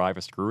overdrive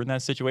a screw in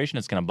that situation?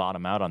 It's going to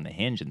bottom out on the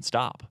hinge and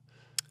stop.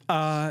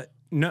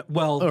 No,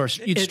 well, or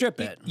you'd strip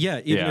it.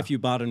 Even if you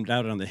bottomed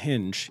out on the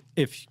hinge,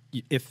 if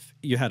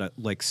you had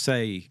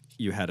say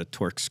you had a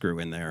torque screw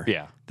in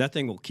there, that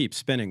thing will keep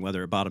spinning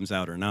whether it bottoms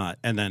out or not,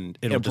 and then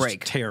it'll just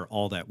break. Tear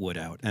all that wood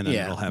out, and then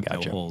it'll have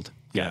no hold.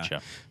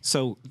 Gotcha.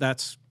 So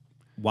that's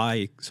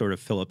why sort of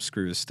Phillips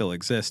screws still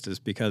exist, is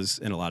because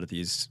in a lot of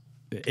these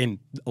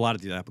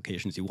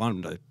applications, you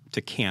want them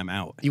to cam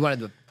out. You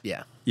wanted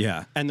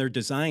yeah, and they're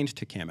designed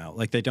to cam out.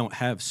 Like they don't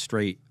have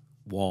straight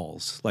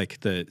walls, like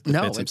the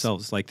bits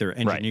themselves, like they're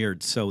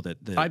engineered so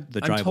that the I'm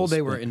told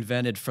they were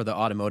invented for the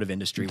automotive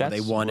industry, where they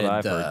wanted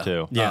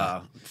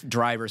the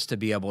drivers to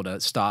be able to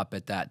stop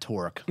at that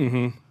torque.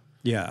 Mm-hmm.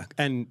 Yeah,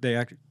 and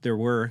there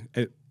were,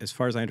 as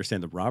far as I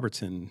understand, the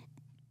Robertson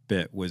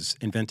bit was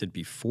invented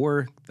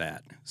before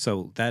that,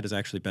 so that has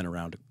actually been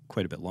around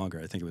quite a bit longer.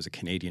 I think it was a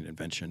Canadian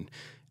invention,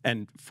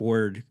 and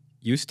Ford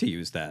used to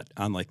use that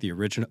on like the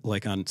original,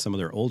 like on some of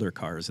their older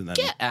cars, and then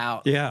get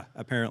out. Yeah,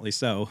 apparently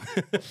so.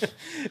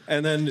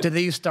 And then did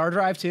they use Star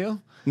Drive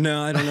too?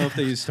 No, I don't know if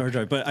they used Star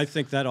Drive, but I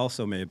think that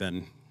also may have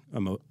been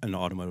an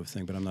automotive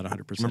thing, but I'm not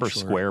 100% Remember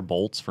sure. square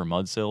bolts for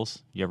mud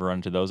sills? You ever run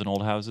into those in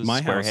old houses? My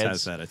square house heads?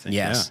 has that, I think.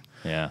 Yes.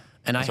 Yeah.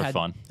 And those are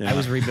fun. I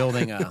was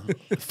rebuilding a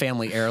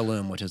family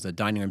heirloom, which is a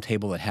dining room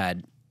table that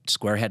had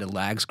square-headed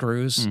lag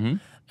screws, and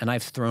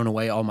I've thrown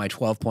away all my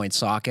 12-point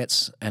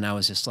sockets, and I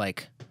was just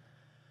like,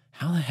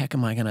 how the heck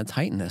am I going to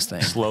tighten this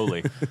thing? Slowly.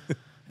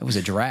 It was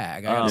a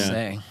drag, I gotta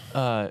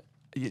say.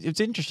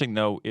 It's interesting,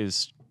 though,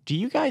 is do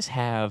you guys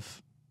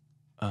have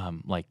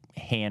like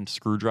hand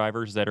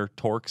screwdrivers that are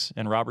Torx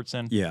and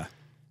Robertson? Yeah.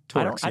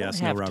 Torx, I don't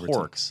have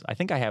Torx. I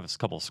think I have a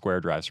couple of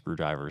square drive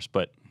screwdrivers,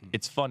 but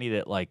it's funny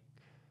that like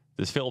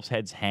the Phillips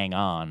heads hang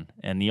on,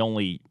 and the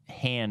only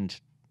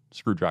hand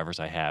screwdrivers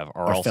I have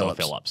are also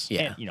Phillips.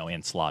 Yeah. And,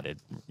 and slotted,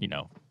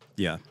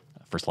 Yeah.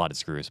 for slotted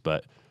screws,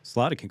 but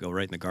slotted can go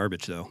right in the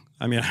garbage, though.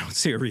 I mean, I don't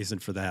see a reason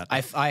for that.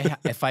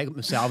 If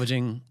I'm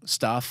salvaging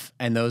stuff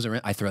and those are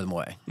in, I throw them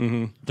away.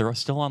 Mm-hmm. They're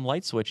still on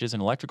light switches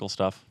and electrical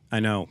stuff. I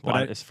know,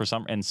 but for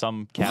some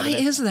cabinet, why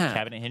is that?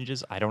 Cabinet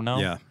hinges, I don't know.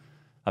 Yeah.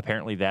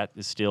 Apparently, that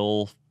is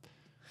still.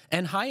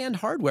 And high-end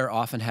hardware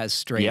often has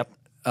straight.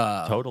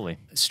 Totally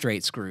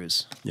straight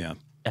screws. Yeah.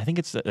 I think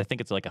it's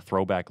like a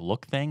throwback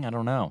look thing. I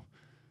don't know.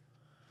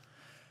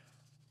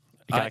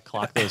 You gotta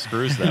clock those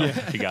screws though.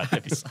 You got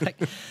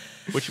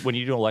which when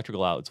you do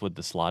electrical outlets with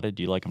the slotted,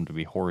 do you like them to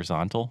be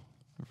horizontal,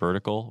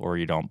 vertical, or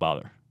you don't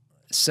bother?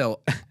 So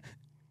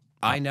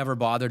I never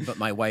bothered, but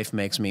my wife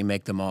makes me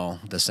make them all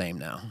the same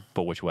now.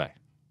 But which way?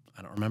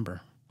 I don't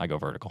remember. I go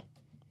vertical.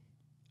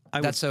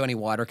 That's so any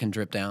water can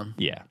drip down.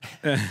 Yeah.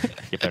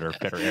 Get better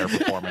air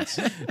performance.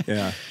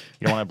 Yeah.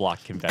 You don't want to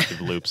block convective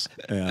loops.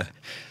 Yeah.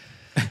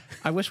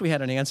 I wish we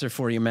had an answer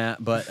for you,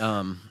 Matt, but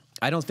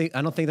I don't think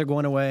they're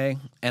going away.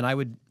 And I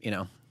would,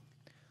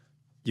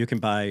 you can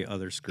buy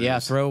other screws. Yeah,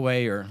 throw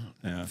away your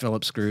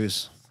Phillips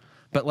screws.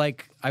 But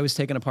like I was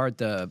taking apart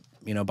the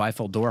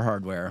bifold door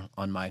hardware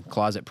on my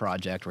closet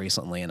project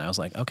recently, and I was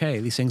like, okay,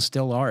 these things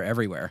still are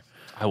everywhere.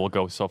 I will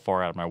go so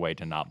far out of my way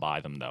to not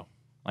buy them though.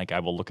 Like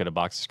I will look at a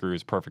box of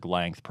screws, perfect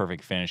length,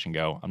 perfect finish, and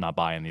go, I'm not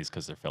buying these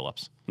because they're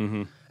Phillips.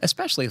 Mm-hmm.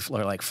 Especially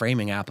for like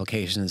framing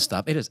applications and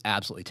stuff. It is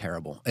absolutely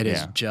terrible. It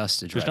is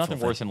just a dreadful There's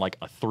nothing worse than like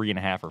a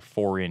 3.5 or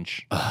 4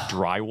 inch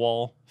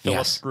drywall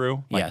Phillips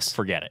screw. Like,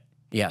 forget it.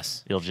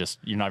 Yes. You're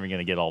not even going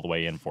to get all the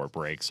way in before it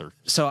breaks or.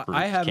 So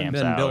I haven't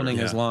been building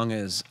as long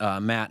as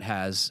Matt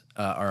has,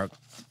 our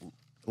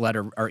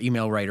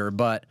email writer,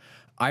 but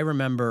I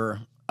remember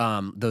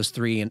those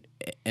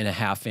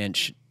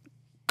 3.5-inch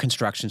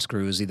construction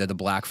screws, either the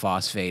black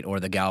phosphate or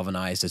the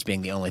galvanized, as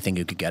being the only thing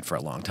you could get for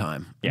a long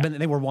time. Yeah. But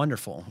they were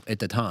wonderful at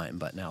the time,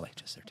 but now they're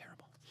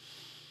terrible.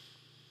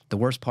 The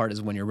worst part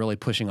is when you're really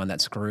pushing on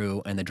that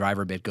screw and the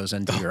driver bit goes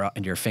into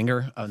your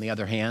finger on the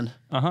other hand.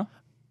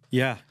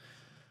 Yeah.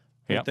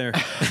 Right Yep. there.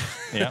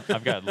 Yeah,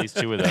 I've got at least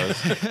 2 of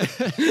those.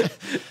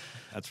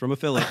 That's from a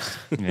Phillips.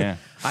 Yeah.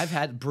 I've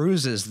had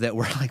bruises that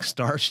were like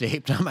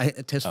star-shaped on my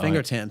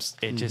fingertips.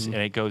 It just and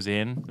it goes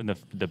in, and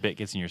the bit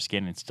gets in your skin,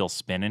 and it's still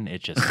spinning.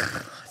 It just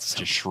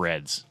just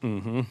shreds.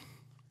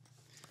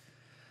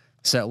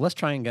 So let's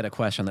try and get a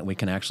question that we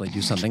can actually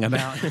do something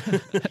about.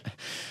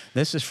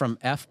 This is from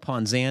F.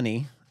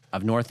 Ponzani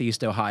of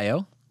Northeast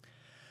Ohio.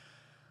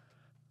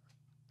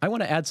 I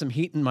want to add some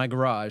heat in my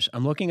garage.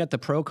 I'm looking at the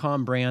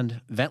Procom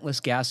brand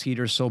ventless gas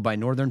heaters sold by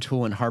Northern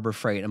Tool and Harbor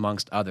Freight,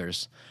 amongst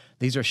others.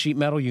 These are sheet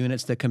metal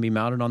units that can be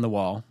mounted on the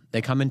wall.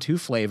 They come in 2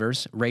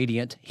 flavors: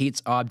 Radiant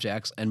heats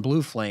objects, and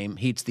Blue Flame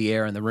heats the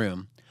air in the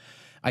room.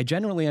 I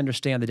generally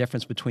understand the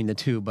difference between the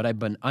two, but I've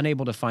been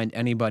unable to find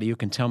anybody who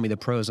can tell me the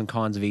pros and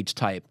cons of each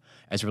type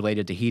as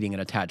related to heating an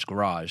attached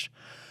garage.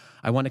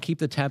 I want to keep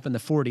the temp in the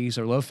 40s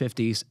or low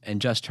 50s and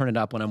just turn it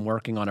up when I'm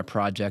working on a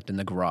project in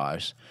the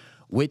garage.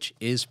 Which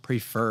is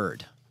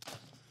preferred?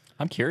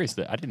 I'm curious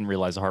that I didn't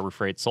realize the Harbor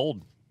Freight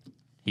sold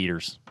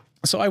heaters.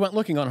 So I went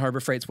looking on Harbor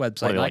Freight's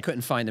website, and I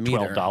couldn't find them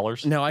either.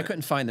 $12? No, I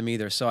couldn't find them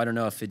either, so I don't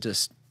know if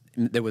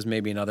there was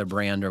maybe another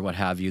brand or what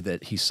have you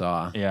that he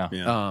saw.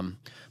 Yeah.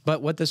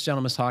 But what this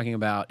gentleman's talking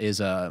about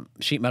is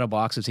sheet metal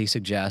boxes he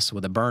suggests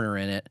with a burner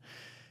in it,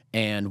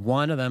 and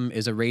one of them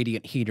is a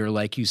radiant heater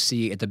like you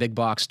see at the big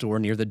box store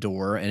near the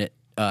door, and it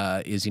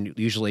is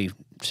usually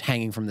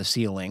hanging from the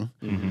ceiling.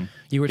 Mm-hmm.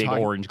 You were big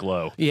talking, orange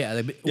glow.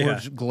 Yeah, the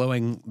orange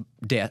glowing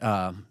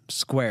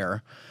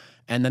square.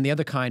 And then the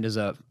other kind is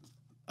a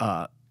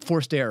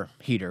forced air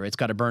heater. It's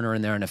got a burner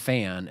in there and a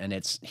fan, and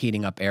it's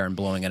heating up air and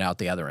blowing it out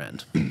the other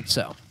end.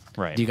 So,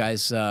 Right. do you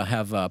guys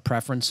have a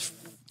preference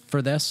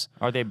for this?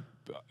 Are they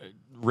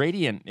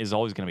Radiant is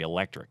always going to be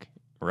electric,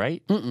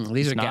 right?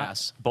 These It's are not-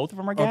 gas. Both of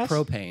them are gas?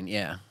 Or propane,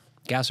 yeah.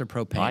 Gas or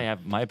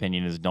propane. My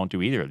opinion is don't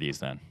do either of these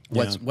then.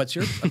 What's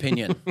your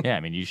opinion? Yeah, I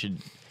mean, you should.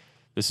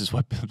 This is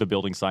what the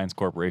Building Science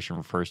Corporation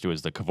refers to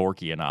as the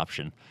Kevorkian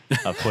option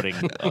of putting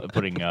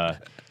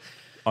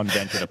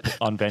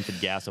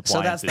unvented gas appliances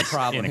So that's the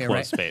problem in a here,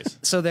 closed right? space.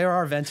 So there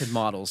are vented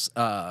models,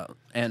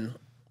 and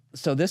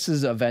so this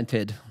is a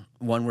vented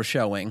one we're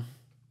showing.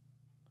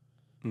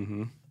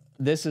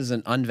 This is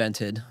an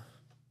unvented.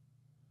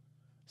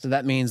 So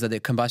that means that the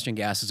combustion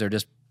gases are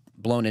just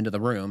blown into the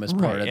room as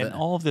part of and it.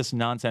 all of this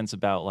nonsense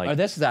about like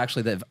This is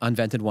actually the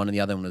unvented one, and the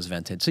other one is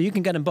vented. So you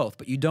can get them both,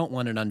 but you don't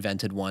want an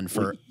unvented one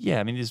for. yeah,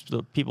 I mean,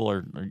 the people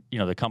are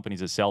the companies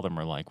that sell them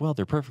are like, well,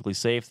 they're perfectly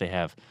safe. They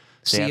have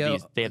these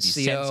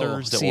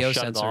sensors that will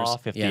shut it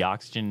off if the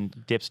oxygen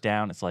dips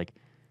down. It's like,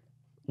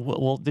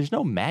 well, there's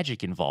no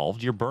magic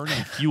involved. You're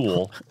burning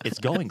fuel. It's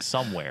going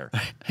somewhere.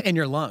 in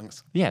your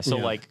lungs. Yeah, so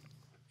like,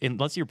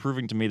 unless you're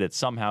proving to me that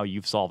somehow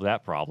you've solved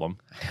that problem,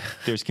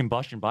 there's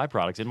combustion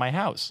byproducts in my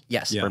house.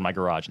 Yes. Or in my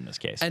garage in this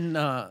case. And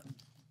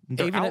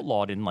they're even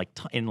outlawed in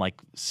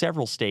like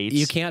several states.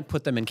 you can't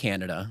put them in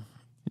Canada.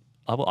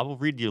 I will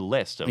read you a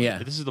list of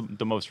this is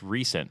the most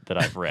recent that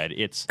I've read.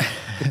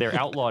 They're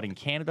outlawed in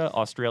Canada,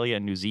 Australia,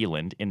 and New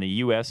Zealand. In the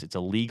US, it's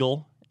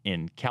illegal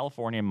in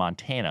California and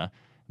Montana.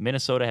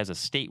 Minnesota has a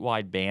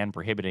statewide ban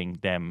prohibiting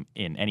them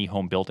in any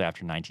home built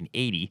after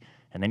 1980.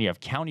 And then you have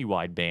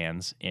countywide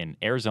bans in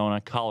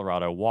Arizona,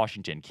 Colorado,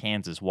 Washington,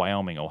 Kansas,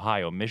 Wyoming,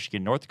 Ohio,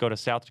 Michigan, North Dakota,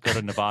 South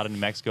Dakota, Nevada, New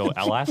Mexico,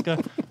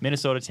 Alaska,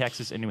 Minnesota,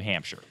 Texas, and New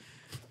Hampshire.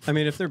 I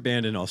mean, if they're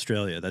banned in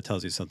Australia, that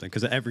tells you something,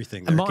 because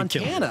everything there can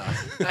kill you. Montana.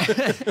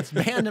 It's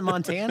banned in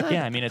Montana?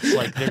 Yeah, I mean, it's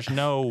like there's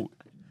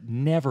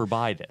never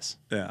buy this.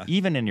 Yeah.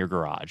 Even in your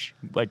garage,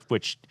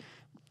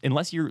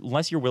 unless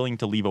you're willing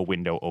to leave a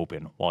window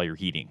open while you're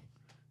heating,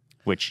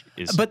 which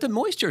is. But the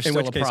moisture is In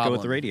still which a case, problem. go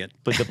with the Radiant.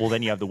 But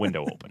then you have the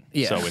window open.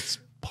 Yeah. So it's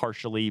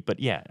partially, but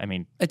yeah, I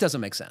mean, It doesn't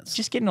make sense.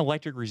 just get an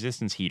electric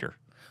resistance heater.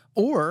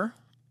 Or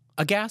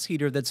a gas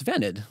heater that's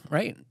vented,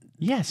 right?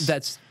 Yes.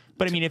 That's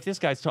But I mean, if this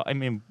guy's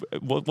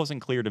what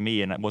wasn't clear to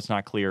me, and what's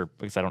not clear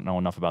because I don't know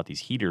enough about these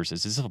heaters,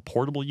 is this a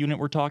portable unit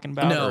we're talking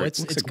about? no, or- it's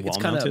looks like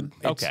kind of wall-mounted.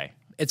 Okay.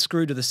 It's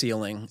screwed to the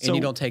ceiling, So- and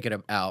you don't take it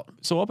out.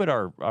 So up at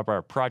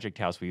our project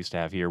house we used to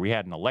have here, we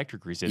had an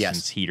electric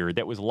resistance heater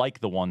that was like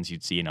the ones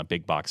you'd see in a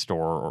big box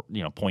store,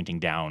 or pointing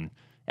down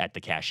at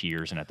the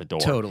cashiers and at the door.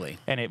 Totally.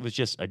 And it was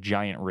just a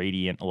giant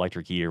radiant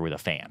electric heater with a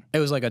fan. It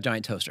was like a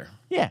giant toaster.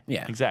 Yeah.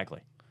 Yeah.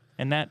 Exactly.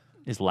 And that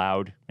is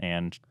loud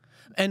and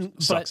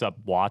sucks But up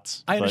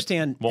watts. I but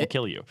understand won't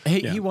kill you.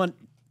 He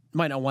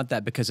might not want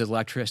that because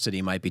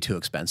electricity might be too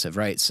expensive,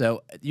 right?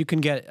 So you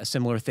can get a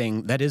similar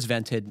thing that is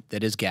vented,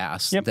 that is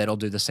gas, Yep. that'll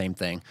do the same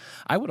thing.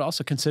 I would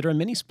also consider a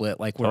mini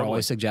split, like we're Totally.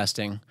 always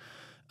suggesting.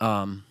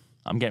 I'm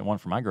getting one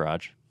for my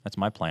garage. That's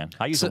my plan.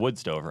 I use a wood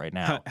stove right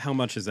now. How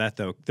much is that,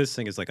 though? This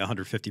thing is like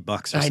 $150 or I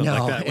something know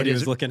like that when it he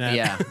is was looking at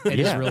Yeah, it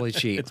is Yeah. really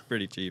cheap, It's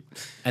pretty cheap.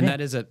 and that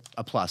is a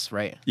plus,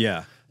 right?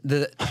 Yeah.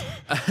 the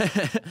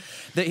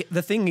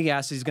the thing he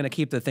asked, he's going to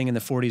keep the thing in the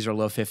 40s or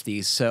low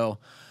 50s. So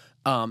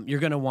you're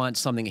going to want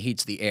something that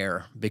heats the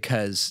air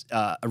because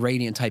a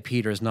radiant type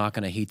heater is not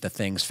going to heat the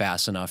things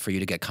fast enough for you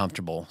to get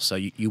comfortable. So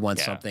you want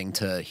something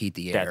to heat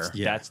the air.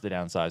 That's the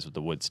downside with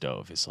the wood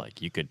stove. It's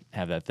like you could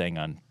have that thing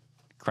on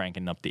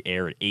cranking up the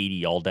air at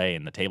 80 all day,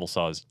 and the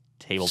tabletop is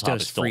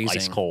still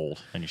ice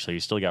cold, and so you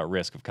still got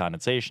risk of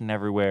condensation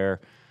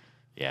everywhere.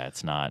 Yeah,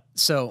 it's not.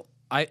 So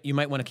you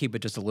might want to keep it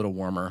just a little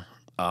warmer.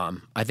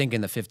 I think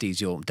in the 50s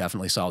you'll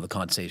definitely solve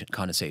the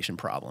condensation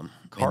problem.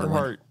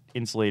 Carhartt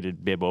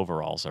insulated bib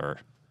overalls are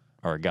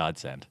a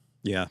godsend.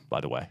 Yeah.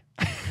 By the way.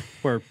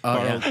 Or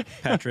borrowed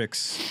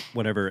Patrick's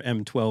whatever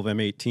M12,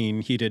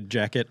 M18 heated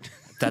jacket.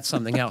 That's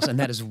something else, and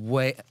that is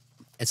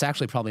it's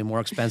actually probably more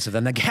expensive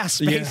than the gas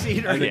space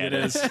heater. I think it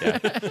is. Yeah.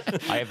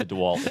 I have the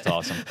DeWalt. It's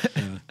awesome.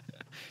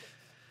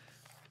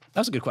 That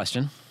was a good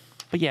question.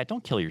 But yeah,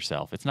 don't kill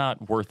yourself. It's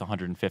not worth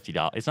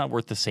 $150. It's not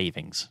worth the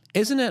savings.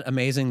 Isn't it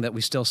amazing that we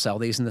still sell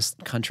these in this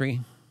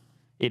country?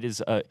 It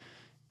is.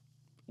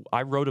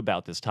 I wrote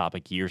about this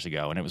topic years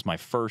ago, and it was my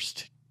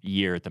first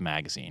year at the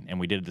magazine, and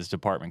we did this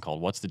department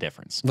called "What's the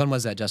Difference?" When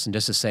was that, Justin?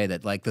 Just to say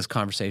that, like, this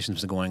conversation's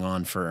been going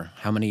on for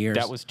how many years?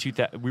 That was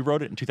we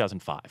wrote it in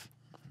 2005,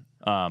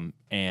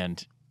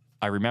 and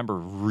I remember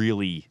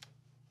really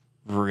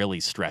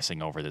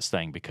stressing over this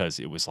thing because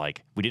it was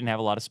like we didn't have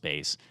a lot of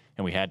space,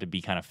 and we had to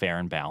be kind of fair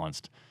and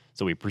balanced.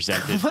 So we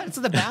presented. What's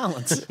the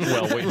balance?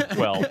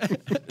 well,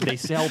 they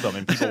sell them,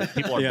 and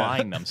people are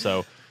buying them.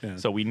 So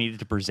we needed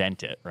to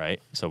present it,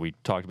 right? So we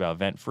talked about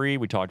vent-free,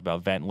 we talked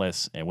about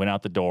ventless, and it went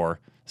out the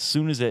door. As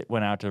soon as it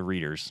went out to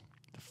readers,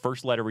 the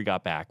first letter we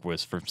got back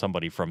was from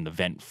somebody from the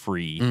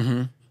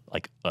vent-free,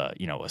 like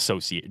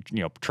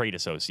trade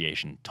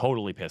association,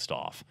 totally pissed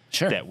off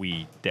that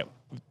we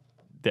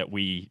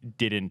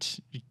didn't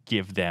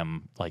give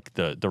them like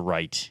the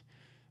right.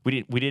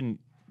 We didn't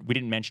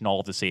mention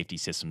all of the safety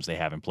systems they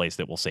have in place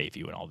that will save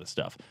you and all this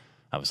stuff.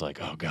 I was like,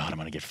 oh God, I'm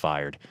going to get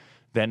fired.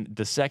 Then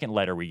the second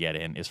letter we get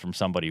in is from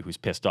somebody who's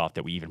pissed off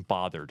that we even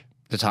bothered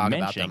to talk about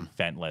mentioning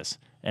them. Ventless.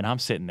 And I'm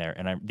sitting there,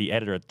 and the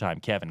editor at the time,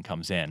 Kevin,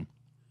 comes in,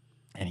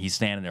 and he's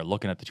standing there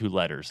looking at the two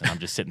letters, and I'm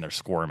just sitting there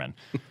squirming.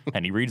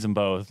 And he reads them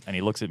both, and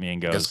he looks at me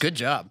and goes, good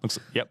job. Looks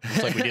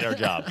like we did our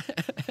job.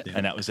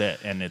 And that was it.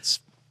 And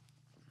it's,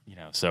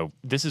 so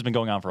this has been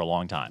going on for a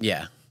long time.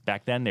 Yeah.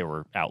 Back then, they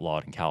were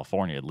outlawed in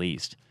California, at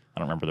least. I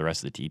don't remember the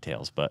rest of the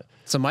details, but...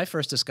 So my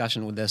first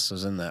discussion with this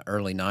was in the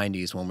early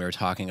 90s when we were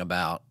talking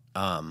about...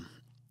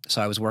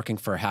 so I was working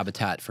for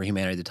Habitat for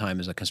Humanity at the time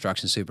as a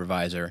construction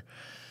supervisor,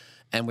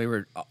 and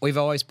we've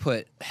always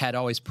put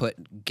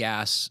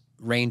gas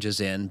ranges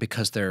in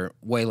because they're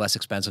way less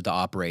expensive to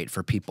operate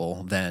for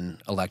people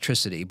than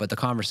electricity. But the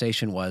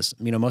conversation was,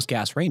 most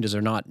gas ranges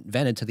are not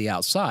vented to the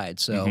outside,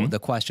 so the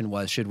question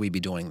was, should we be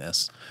doing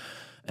this?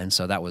 And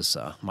so that was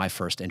my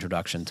first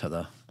introduction to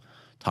the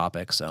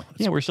topic. So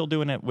yeah, we're still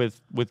doing it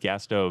with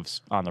gas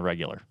stoves on the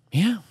regular.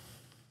 Yeah.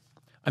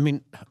 I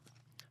mean,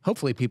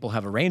 hopefully people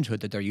have a range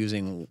hood that they're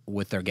using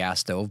with their gas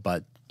stove,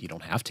 but you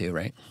don't have to,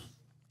 right?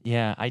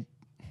 Yeah,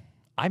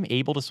 I'm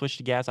able to switch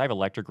to gas. I have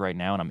electric right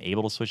now, and I'm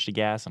able to switch to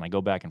gas, and I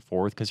go back and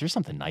forth because there's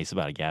something nice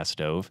about a gas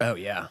stove. Oh,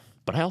 yeah.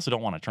 But I also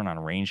don't want to turn on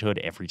a range hood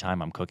every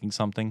time I'm cooking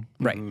something.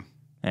 Right.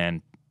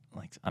 And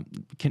like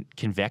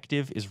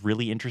convective is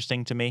really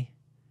interesting to me,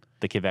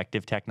 the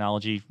convective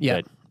technology.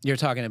 Yeah, you're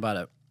talking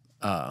about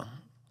a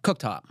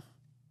cooktop.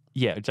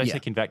 Yeah, did I say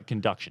conduction?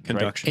 Conduction.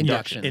 Right?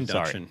 Induction.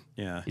 Sorry.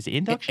 Yeah. Is it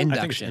induction? I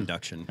think it's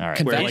induction. All right.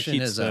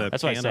 Convection is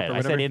that's what I said.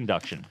 I said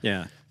induction.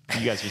 Yeah.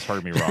 You guys just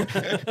heard me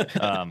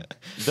wrong.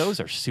 Those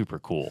are super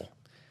cool.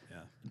 Yeah.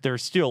 They're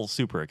still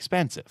super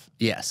expensive.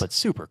 Yes. But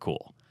super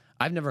cool.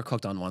 I've never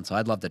cooked on one, so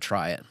I'd love to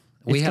try it.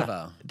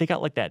 They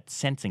got like that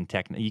sensing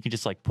technique. You can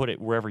just like put it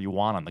wherever you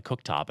want on the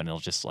cooktop, and it'll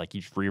just like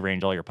you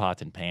rearrange all your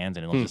pots and pans,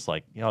 and it'll just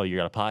like, you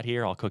got a pot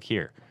here, I'll cook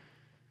here.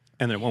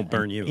 And it won't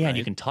burn you. Yeah, right? and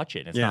you can touch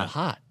it, and it's not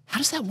hot. How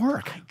does that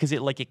work? Because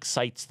it like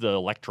excites the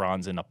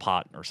electrons in a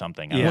pot or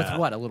something. With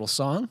what, a little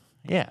song?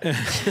 Yeah.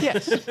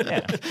 Yes.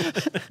 Yeah.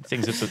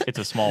 Things. It's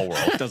a small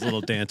world. It does a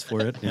little dance for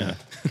it. Yeah.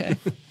 Okay.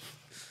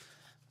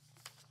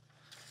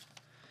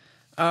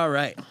 All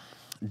right.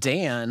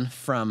 Dan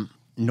from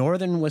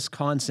northern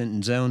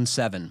Wisconsin, Zone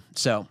 7.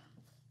 So,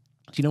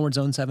 do you know where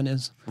Zone 7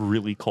 is?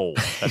 Really cold.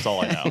 That's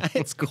all I know.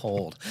 It's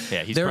cold.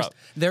 Yeah,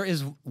 there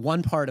is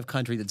one part of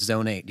country that's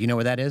Zone 8. Do you know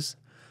where that is?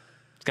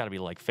 It's got to be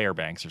like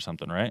Fairbanks or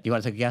something, right? You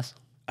want to take a guess?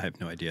 I have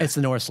no idea. It's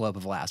the North Slope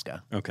of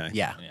Alaska. Okay.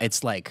 Yeah.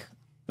 It's like...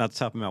 Not the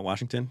top of Mount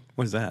Washington?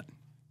 What is that?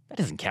 That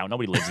doesn't count.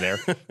 Nobody lives there.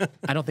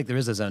 I don't think there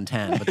is a Zone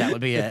 10, but that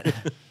would be it.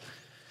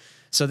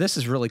 So this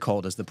is really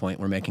cold is the point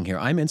we're making here.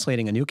 I'm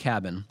insulating a new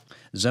cabin,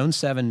 Zone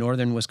 7,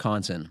 northern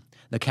Wisconsin.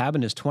 The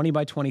cabin is 20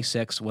 by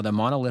 26 with a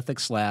monolithic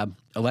slab,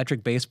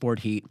 electric baseboard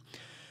heat.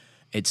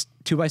 It's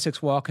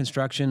 2x6 wall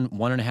construction,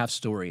 1.5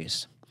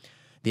 stories.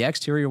 The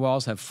exterior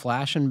walls have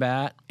flash and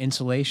bat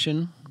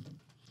insulation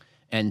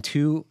and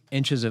 2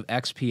 inches of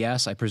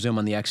XPS, I presume,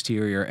 on the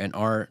exterior, and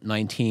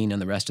R19 on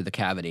the rest of the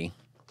cavity.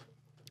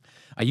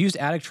 I used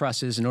attic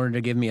trusses in order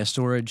to give me a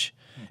storage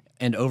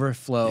and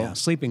overflow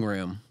sleeping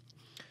room.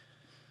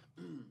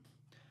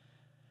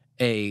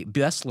 A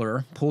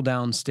Bessler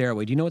pull-down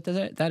stairway. Do you know what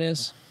that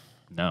is?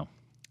 No.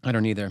 I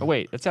don't either. Oh,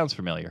 wait, that sounds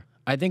familiar.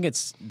 I think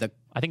it's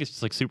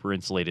just like super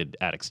insulated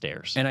attic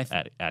stairs and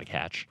attic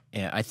hatch.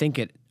 Yeah, I think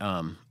it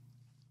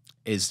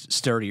is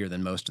sturdier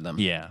than most of them.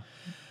 Yeah.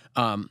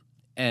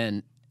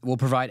 And will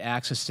provide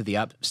access to the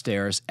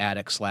upstairs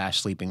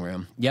attic/sleeping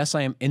room. Yes,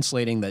 I am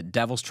insulating the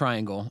Devil's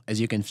Triangle, as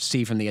you can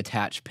see from the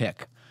attached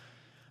pic.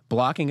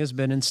 Blocking has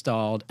been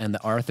installed, and the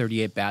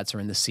R38 bats are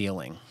in the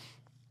ceiling.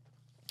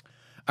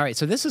 All right,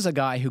 so this is a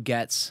guy who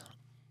gets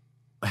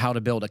how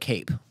to build a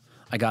cape,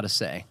 I got to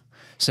say.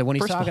 So when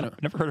he's talking,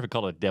 I've never heard of it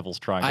called a Devil's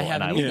Triangle,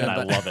 and I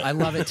love it. I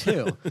love it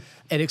too.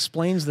 It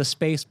explains the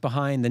space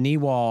behind the knee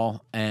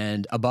wall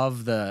and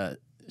above the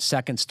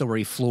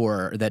second-story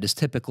floor that is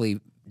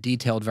typically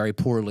detailed very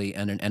poorly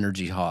and an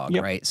energy hog,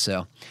 right?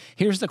 So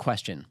here's the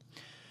question.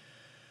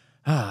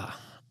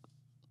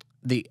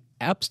 The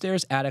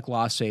upstairs attic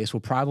loft space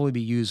will probably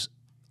be used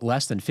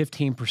less than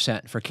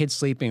 15% for kids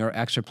sleeping or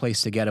extra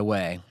place to get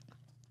away.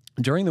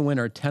 During the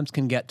winter, temps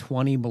can get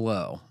 20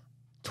 below.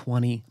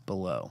 20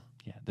 below.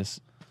 Yeah, this...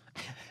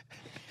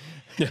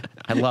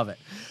 I love it.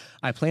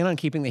 I plan on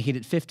keeping the heat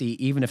at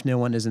 50 even if no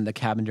one is in the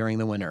cabin during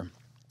the winter.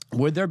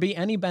 Would there be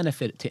any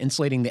benefit to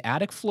insulating the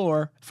attic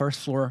floor,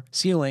 first floor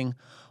ceiling,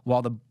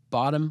 while the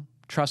bottom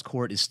truss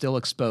cord is still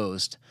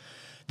exposed?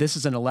 This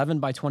is an 11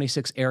 by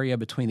 26 area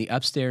between the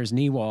upstairs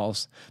knee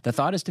walls. The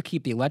thought is to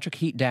keep the electric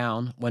heat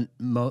down when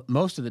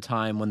most of the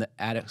time when the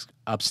attic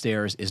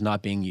upstairs is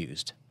not being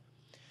used.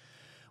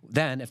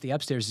 Then, if the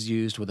upstairs is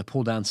used with a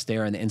pull-down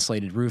stair and the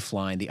insulated roof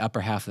line, the upper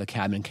half of the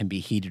cabin can be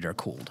heated or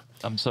cooled.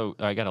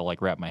 I got to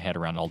like wrap my head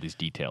around all these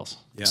details.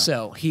 Yeah.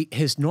 So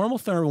his normal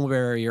thermal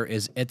barrier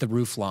is at the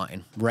roof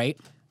line, right?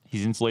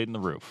 He's insulating the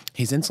roof.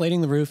 He's insulating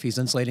the roof. He's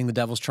insulating the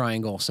Devil's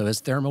Triangle. So his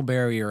thermal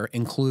barrier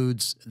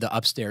includes the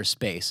upstairs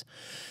space.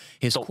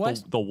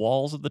 The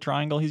walls of the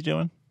triangle he's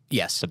doing?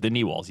 Yes. The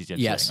knee walls he's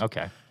insulating. Yes.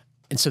 Okay.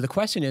 And so the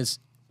question is,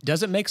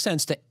 does it make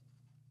sense to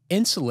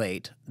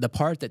insulate the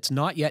part that's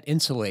not yet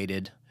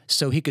insulated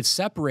so he could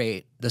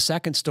separate the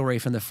second story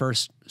from the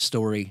first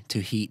story to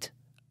heat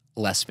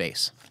less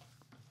space?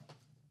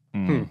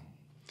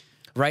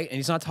 Right? And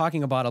he's not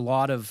talking about a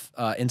lot of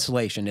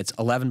insulation. It's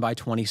 11 by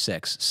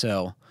 26,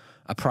 so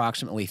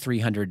approximately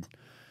 300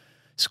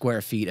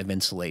 square feet of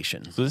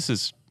insulation. So this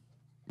is,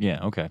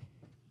 okay.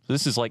 So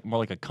this is like more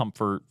like a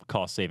comfort,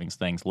 cost savings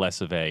things,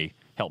 less of a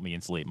help me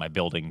insulate my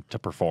building to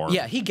perform.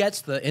 Yeah, he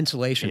gets the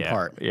insulation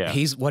part. Yeah.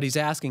 What he's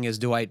asking is,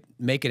 do I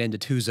make it into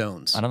two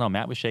zones? I don't know.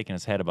 Matt was shaking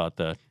his head about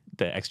the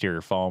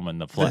exterior foam and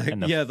the foam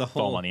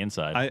on the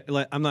inside.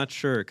 I'm not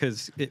sure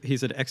because he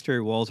said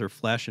exterior walls are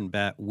flash and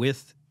bat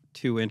with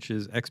 2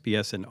 inches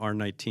XPS and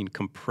R19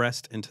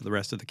 compressed into the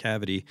rest of the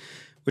cavity,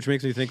 which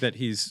makes me think that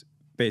he's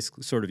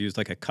basically sort of used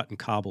like a cut and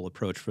cobble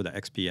approach for the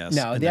XPS.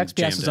 No, the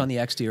XPS is on the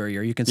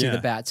exterior. You can see the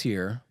bats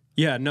here.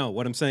 Yeah, no,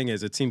 what I'm saying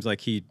is it seems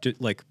like he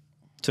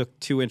took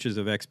 2 inches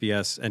of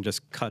XPS and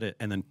just cut it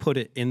and then put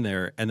it in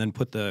there and then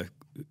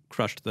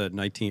crushed the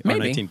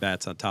R19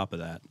 bats on top of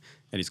that.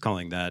 And he's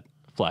calling that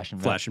flash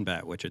and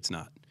bat, which it's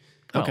not.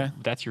 Okay.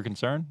 That's your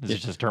concern? Is it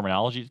just a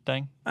terminology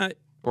thing?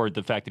 Or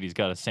the fact that he's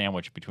got a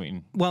sandwich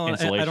between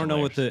insulation I don't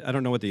know layers? I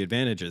don't know what the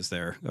advantage is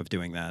there of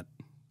doing that.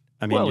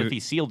 I mean, if he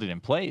sealed it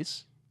in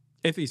place.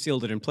 If he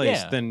sealed it in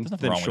place, then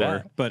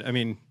sure. But But I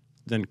mean,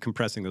 then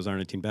compressing those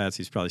R19 bats,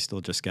 he's probably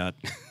still just got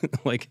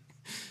like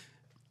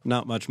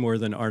not much more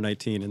than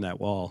R19 in that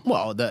wall.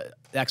 Well, the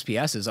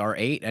XPS is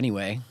R8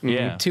 anyway.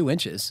 Yeah. 2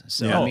 inches.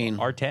 So I mean,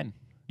 R10.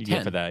 You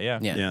get for that,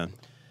 yeah.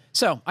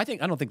 So I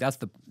don't think that's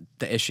the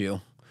issue.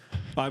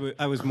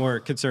 I was more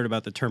concerned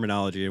about the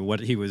terminology and what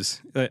he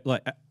was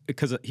like,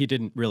 because he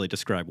didn't really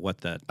describe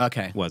what that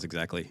was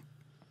exactly.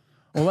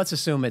 Well, let's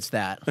assume it's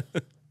that.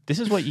 This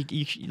is what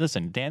you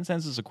listen. Dan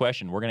sends us a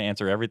question. We're going to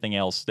answer everything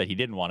else that he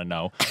didn't want to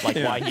know, like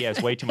why he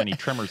has way too many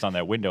trimmers on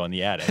that window in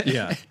the attic.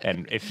 Yeah,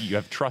 and if you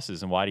have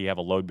trusses, and why do you have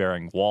a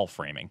load-bearing wall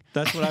framing?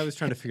 That's what I was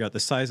trying to figure out. The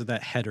size of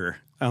that header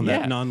on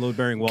that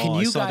non-load-bearing wall.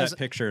 I saw that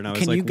picture and I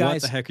was like,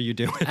 "What the heck are you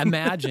doing?"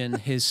 Imagine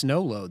his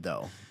snow load,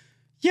 though.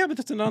 Yeah, but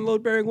that's a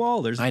non-load-bearing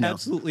wall. There's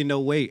absolutely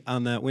no weight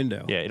on that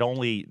window. Yeah,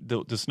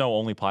 the snow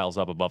only piles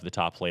up above the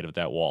top plate of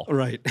that wall.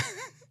 Right.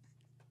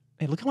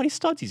 Hey, look how many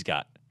studs he's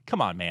got.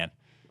 Come on, man.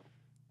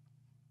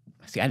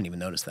 See, I didn't even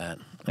notice that.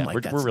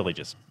 We're really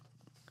just,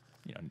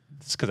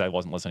 it's because I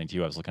wasn't listening to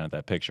you. I was looking at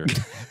that picture.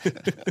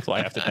 So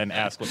I have to then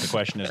ask what the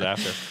question is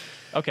after.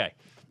 Okay.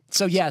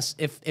 So yes,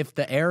 if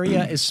the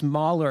area is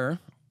smaller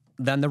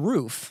than the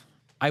roof,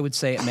 I would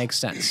say it makes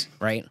sense,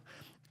 right?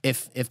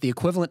 If the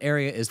equivalent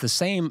area is the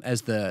same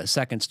as the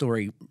second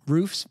story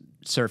roof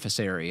surface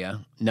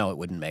area, no, it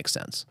wouldn't make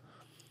sense.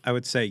 I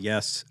would say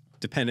yes,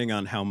 depending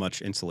on how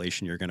much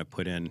insulation you're going to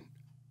put in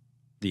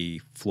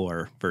the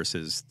floor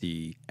versus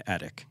the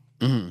attic.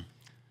 Mm-hmm.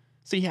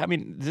 So yeah, I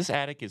mean, this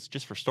attic is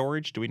just for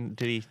storage.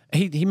 Did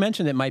he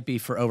mentioned it might be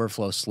for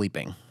overflow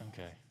sleeping.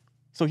 Okay.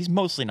 So he's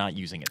mostly not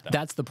using it though.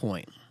 That's the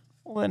point.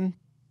 Well then,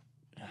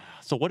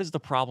 so what is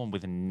the problem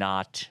with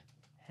not?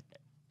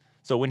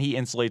 So when he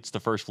insulates the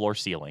first floor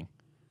ceiling,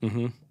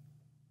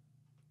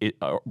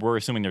 we're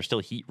assuming there's still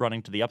heat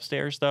running to the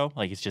upstairs, though?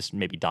 Like, it's just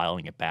maybe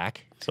dialing it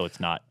back so it's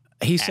not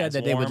He said as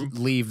that warm? they would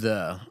leave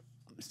the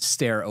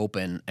stair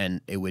open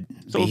and it would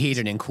be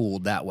heated and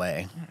cooled that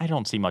way. I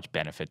don't see much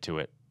benefit to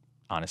it,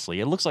 honestly.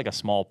 It looks like a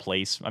small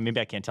place. I mean,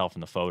 maybe I can't tell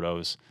from the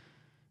photos.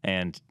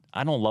 And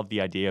I don't love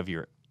the idea of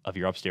your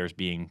upstairs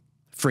being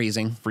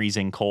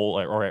freezing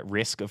cold or at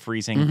risk of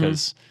freezing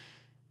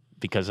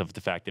because of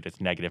the fact that it's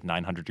negative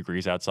 900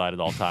 degrees outside at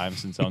all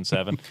times in Zone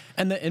 7.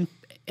 And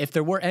if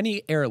there were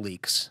any air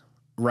leaks,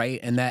 right,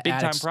 and that Big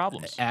time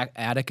problems.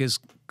 Attic is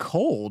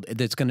cold,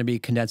 there's going to be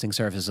condensing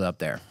surfaces up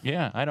there.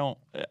 Yeah, I don't.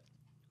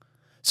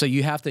 So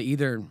you have to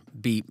either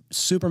be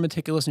super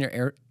meticulous in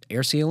your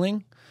air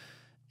sealing,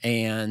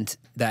 and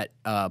that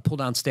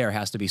pull-down stair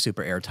has to be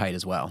super airtight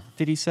as well.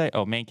 Did he say,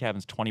 main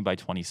cabin's 20 by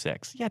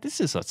 26? Yeah, this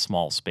is a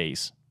small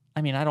space.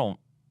 I mean, I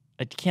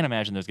can't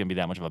imagine there's going to be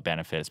that much of a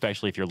benefit,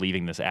 especially if you're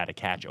leaving this attic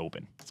hatch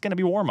open. It's going to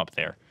be warm up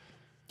there.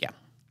 Yeah.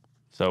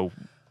 So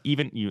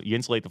even you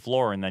insulate the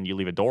floor and then you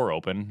leave a door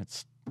open,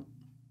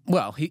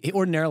 Well,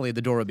 ordinarily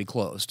the door would be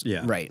closed.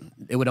 Yeah. Right.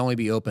 It would only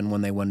be open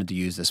when they wanted to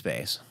use the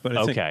space. But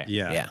I think, okay.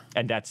 Yeah.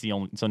 And that's the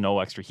only, so no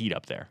extra heat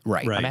up there.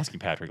 Right. Right. I'm asking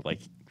Patrick,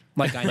 like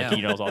I know.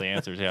 he knows all the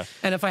answers, yeah.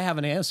 And if I have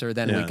an answer,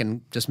 then we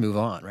can just move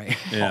on, right?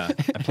 Yeah.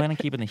 I plan on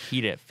keeping the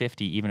heat at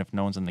 50 even if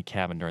no one's in the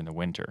cabin during the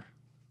winter.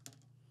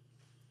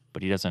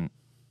 But he doesn't.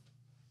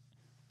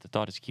 The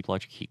thought is to keep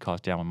electric heat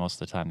costs down when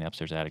most of the time the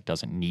upstairs attic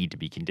doesn't need to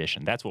be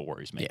conditioned. That's what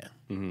worries me.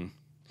 Yeah.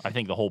 I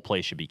think the whole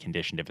place should be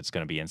conditioned if it's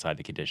going to be inside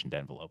the conditioned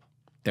envelope.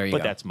 There you But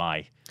go. that's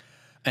my.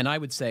 And I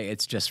would say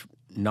it's just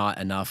not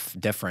enough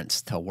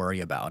difference to worry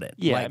about it.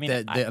 Yeah, like I mean,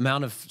 the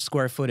amount of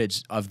square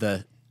footage of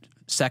the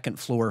second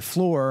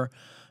floor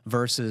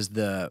versus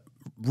the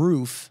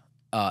roof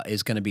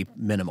is going to be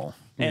minimal.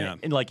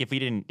 And like if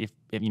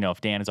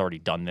Dan has already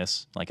done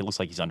this, like it looks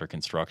like he's under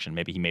construction.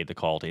 Maybe he made the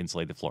call to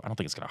insulate the floor. I don't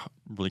think it's going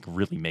to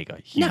really make a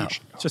huge. No.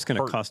 It's just going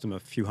to cost him a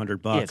few $100.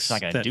 Yeah, it's not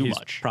gonna that do he's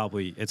much.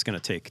 It's going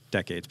to take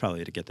decades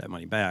probably to get that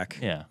money back.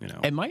 Yeah.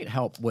 It might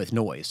help with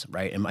noise,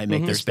 right? It might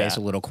make the space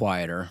a little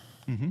quieter.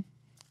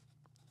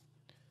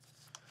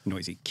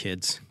 Noisy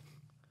kids.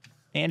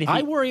 And if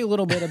I worry a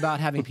little bit about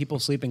having people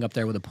sleeping up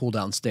there with a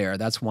pull-down stair.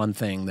 That's one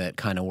thing that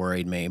kind of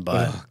worried me.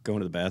 But Going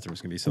to the bathroom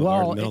is going to be so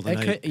hard in the middle of the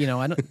night.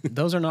 could,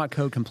 those are not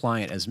code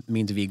compliant as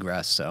means of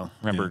egress. So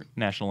remember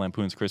National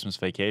Lampoon's Christmas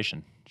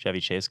Vacation, Chevy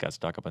Chase got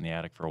stuck up in the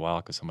attic for a while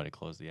because somebody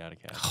closed the attic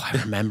hatch.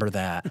 I remember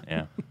that.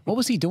 Yeah, What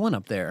was he doing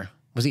up there?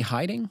 Was he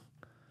hiding?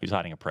 he was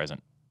hiding a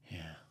present,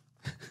 Yeah.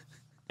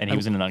 and he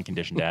was in an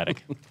unconditioned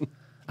attic.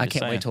 I Just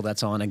can't saying. wait till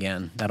that's on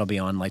again. That'll be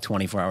on like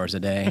 24 hours a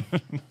day.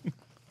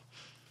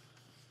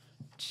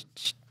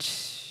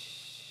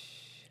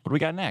 What do we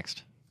got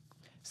next?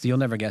 So you'll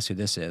never guess who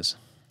this is.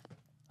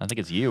 I think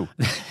it's you.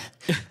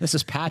 This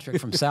is Patrick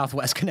from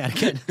Southwest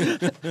Connecticut.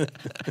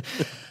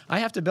 I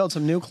have to build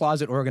some new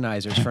closet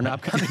organizers for an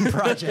upcoming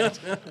project.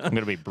 I'm going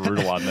to be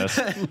brutal on this.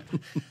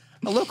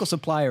 A local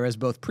supplier has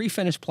both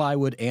pre-finished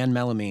plywood and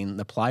melamine.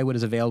 The plywood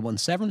is available in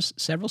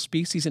several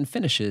species and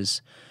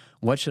finishes.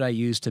 What should I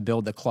use to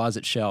build the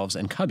closet shelves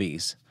and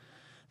cubbies?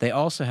 They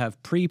also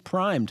have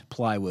pre-primed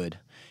plywood.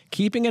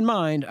 Keeping in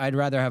mind, I'd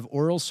rather have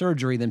oral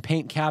surgery than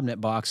paint cabinet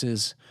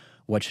boxes.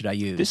 What should I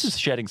use? This is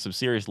shedding some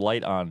serious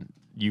light on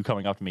you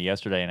coming up to me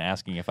yesterday and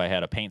asking if I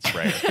had a paint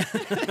sprayer,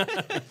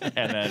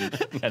 and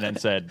then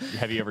said,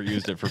 "Have you ever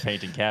used it for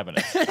painting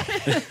cabinets?"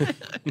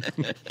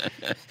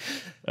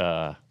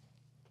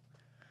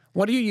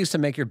 What do you use to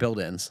make your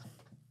build-ins?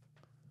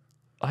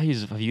 I've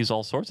used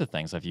all sorts of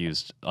things. I've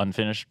used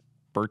unfinished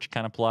birch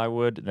kind of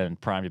plywood, then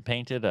primed and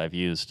painted. I've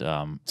used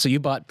So you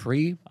bought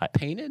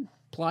pre-painted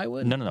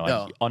plywood? no,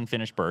 I've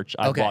unfinished birch.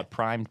 I've Okay. bought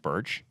primed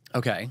birch.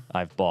 Okay.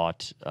 I've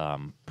bought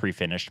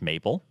pre-finished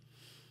maple.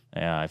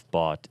 I've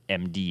bought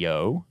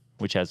MDO,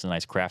 which has a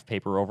nice craft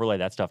paper overlay.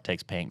 That stuff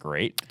takes paint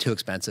great. Too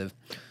expensive.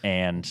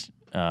 And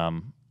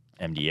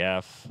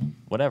MDF,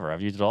 whatever.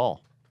 I've used it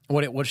all.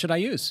 What should I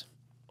use?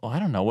 Well, I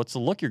don't know. What's the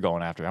look you're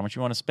going after? How much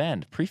you want to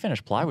spend?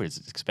 Pre-finished plywood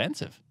is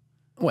expensive.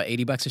 What,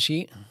 $80 a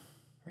sheet?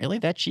 Really?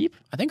 That cheap?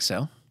 I think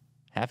so.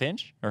 Half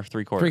inch or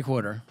 3/4?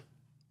 3/4.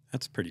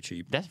 That's pretty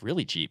cheap. That's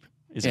really cheap.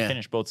 Is Yeah. it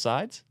finished both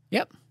sides?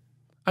 Yep.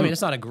 I mean,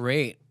 it's not a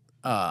great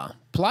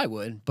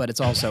plywood, but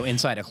it's also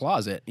inside a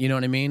closet. You know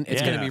what I mean?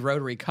 It's going to Yeah. be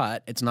rotary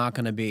cut. It's not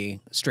going to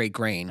be straight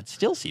grain. It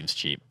still seems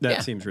cheap. That Yeah.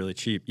 seems really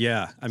cheap.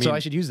 Yeah. I mean, So I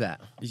should use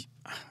that.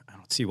 I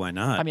don't see why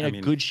not. I mean,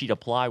 a good sheet of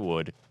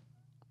plywood,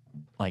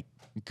 like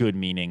good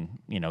meaning,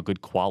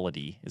 good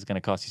quality, is going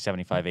to cost you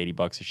 $75,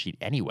 $80 a sheet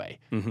anyway.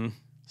 Mm-hmm.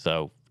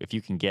 So if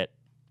you can get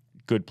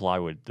good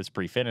plywood that's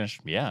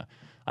pre-finished, yeah.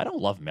 I don't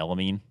love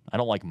melamine. I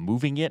don't like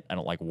moving it. I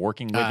don't like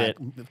working with it.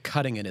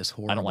 Cutting it is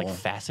horrible. I don't like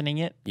fastening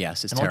it.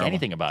 Yes, it's I don't terrible. like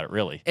anything about it,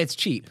 really. It's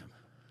cheap.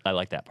 I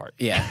like that part.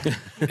 Yeah.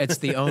 It's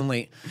the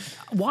only.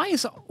 Why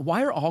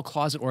are all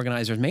closet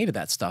organizers made of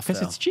that stuff, Because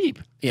though? it's cheap.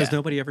 Yeah. Because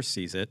nobody ever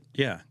sees it.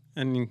 Yeah.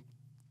 I mean,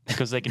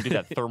 because they can do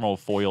that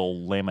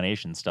thermofoil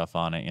lamination stuff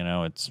on it. You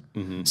know, it's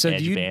So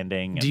edge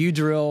banding. do you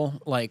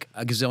drill like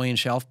a gazillion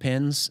shelf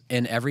pins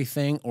in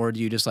everything, or do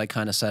you just like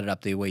kind of set it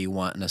up the way you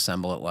want and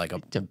assemble it like a?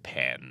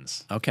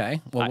 Depends.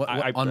 Okay. Well,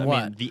 I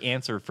what? mean, the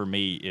answer for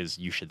me is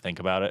you should think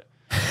about it.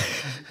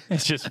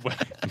 it's just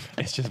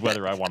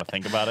whether I want to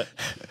think about it.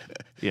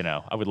 You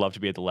know, I would love to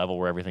be at the level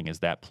where everything is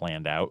that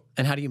planned out.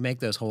 And how do you make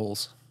those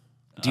holes?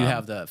 Do you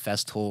have the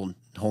Festool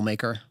hole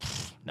maker?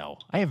 No,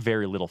 I have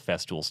very little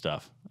Festool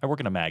stuff. I work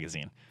in a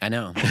magazine. I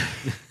know.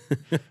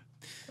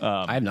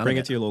 I have none Bring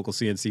of it to your local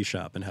CNC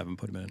shop and have them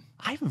put them in.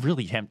 I'm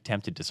really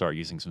tempted to start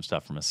using some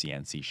stuff from a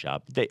CNC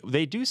shop.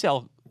 They do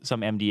sell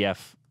some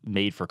MDF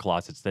made for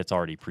closets that's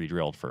already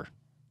pre-drilled for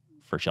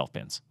shelf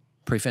pins.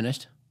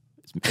 Pre-finished?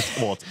 It's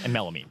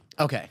melamine.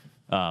 Okay.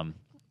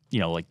 You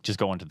know, like just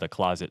go into the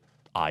closet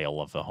aisle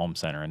of the home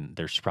center, and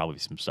there's probably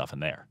some stuff in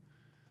there.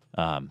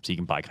 So you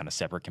can buy kind of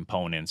separate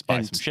components,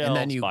 buy some shelves, and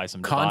then you buy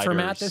some conformat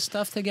dividers. this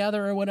stuff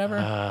together or whatever?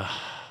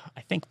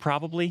 I think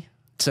probably.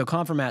 So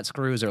conformat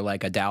screws are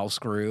like a dowel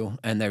screw,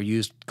 and they're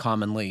used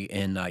commonly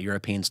in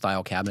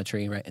European-style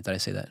cabinetry, right? Did I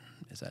say that?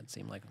 Does that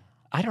seem like...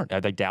 I don't know.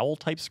 Are they dowel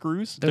type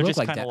screws? They They're look just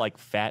like kind of like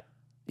fat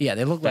Yeah,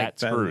 they look like... fat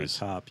screws.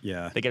 Top,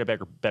 yeah. They get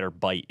a better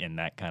bite in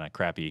that kind of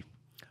crappy.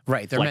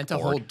 Right, they're fleck meant to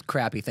board. hold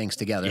crappy things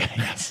together.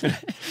 Yes. I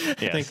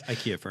yes. think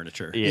IKEA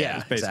furniture. Yeah,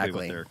 It's basically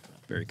exactly. what they're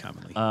very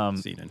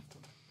commonly seen in.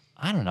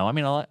 I don't know. I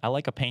mean, I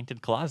like a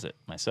painted closet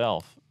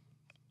myself.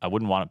 I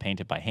wouldn't want to paint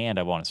it by hand.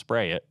 I want to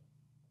spray it.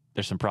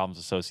 There's some problems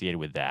associated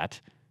with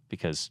that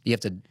because You have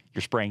to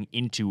you're spraying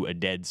into a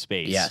dead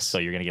space. Yes. So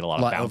you're going to get a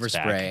lot of bounce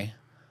overspray.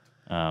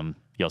 back.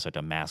 You also have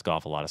to mask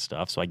off a lot of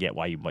stuff. So I get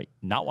why you might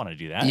not want to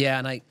do that. Yeah,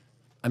 and I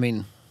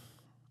mean,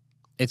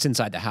 it's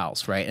inside the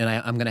house, right? And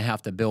I'm going to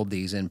have to build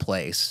these in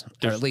place,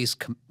 or at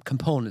least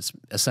components,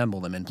 assemble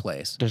them in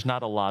place. There's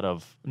not a lot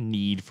of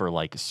need for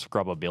like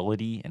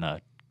scrubbability in a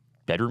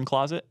bedroom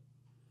closet,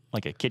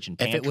 like a kitchen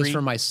pantry. If it was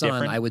for my son,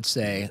 different. I would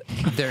say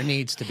there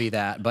needs to be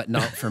that, but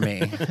not for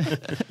me.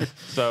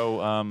 So,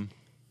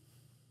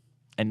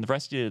 and the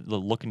rest of the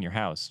look in your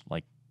house,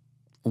 like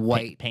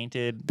White,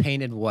 painted.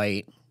 painted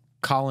white,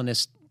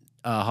 colonist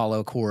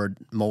hollow core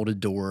molded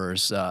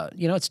doors.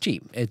 You know, it's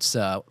cheap. It's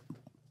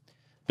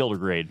Builder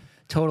grade.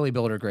 totally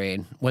builder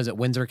grade. Was it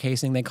Windsor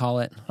casing they call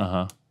it?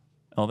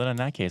 Well, then in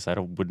that case, I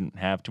wouldn't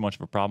have too much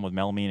of a problem with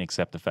melamine,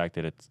 except the fact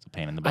that it's a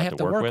pain in the butt I have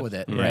to work with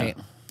it, Yeah. right?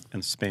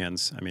 And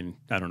spans. I mean,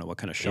 I don't know what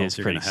kind of shelves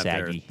you're going to pretty have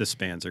there. saggy. The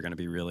spans are going to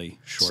be really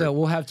short. So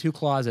we'll have two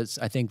closets.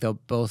 I think they'll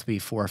both be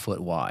 4 foot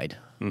wide.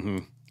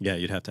 Yeah,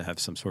 you'd have to have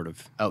some sort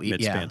of Oh, mid-span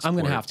yeah. I'm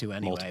going to support, have to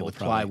anyway multiple with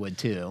probably. plywood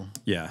too.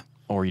 Yeah,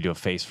 Or you do a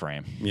face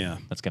frame. yeah.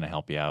 That's going to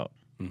help you out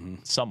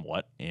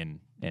somewhat in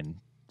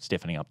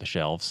stiffening up the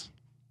shelves.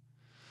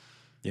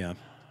 Yeah.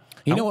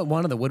 You know what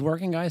one of the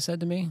woodworking guys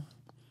said to me?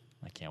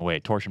 I can't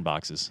wait. Torsion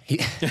boxes.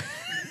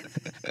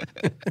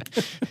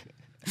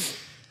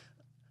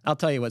 I'll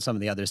tell you what some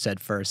of the others said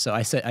first. So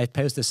I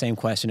posed the same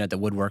question at the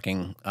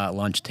woodworking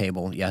lunch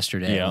table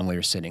yesterday when we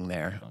were sitting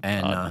there.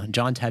 And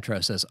John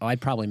Tetro says, "Oh,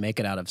 I'd probably make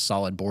it out of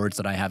solid boards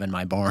that I have in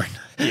my barn."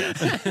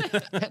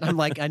 And I'm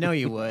like, "I know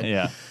you would."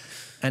 Yeah.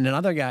 And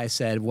another guy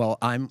said, "Well,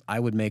 I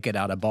would make it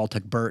out of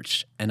Baltic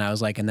birch." And I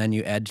was like, "And then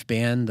you edge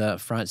band the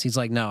fronts?" He's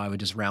like, "No, I would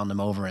just round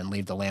them over and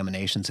leave the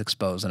laminations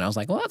exposed." And I was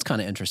like, "Well, that's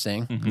kind of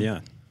interesting."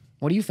 Yeah.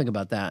 What do you think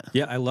about that?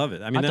 Yeah, I love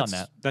it. I mean, I've that's done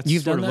that. that's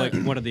You've sort of done that?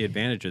 like one of the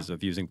advantages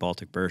of using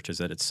Baltic birch is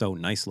that it's so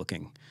nice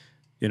looking,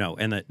 you know,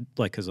 and that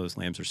like because those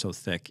lambs are so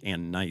thick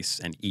and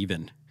nice and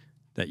even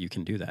that you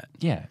can do that.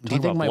 Yeah. Do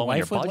you think my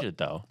wife your would budget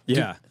though?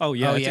 Yeah. Oh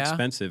yeah, Oh, it's yeah?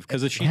 expensive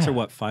because the sheets are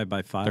what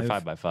 5x5. They're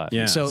 5x5.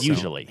 Yeah. So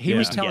usually he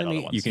was You can get telling other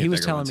me ones. You he get was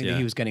bigger telling ones, me that yeah.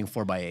 he was getting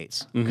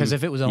 4x8s because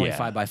if it was only Yeah.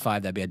 5x5,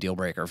 that'd be a deal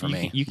breaker for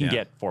me. You can Yeah.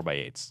 get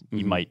 4x8s.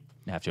 You might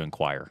have to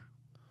inquire,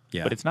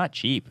 Yeah. but it's not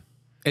cheap.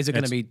 Is it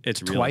going to be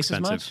it's real twice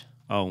expensive. as much?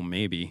 Oh,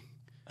 maybe.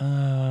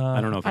 I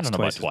don't know if it's about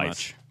twice as twice.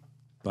 much,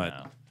 but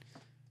No.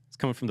 it's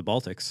coming from the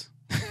Baltics.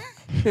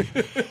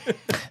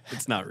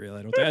 It's not real.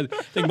 I don't think.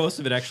 I think most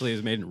of it actually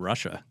is made in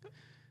Russia.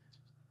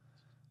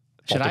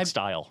 Should Baltic I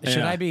style. Should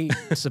Yeah. I be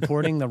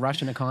supporting the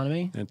Russian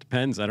economy? It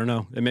depends. I don't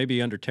know. It may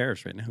be under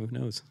tariffs right now. Who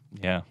knows?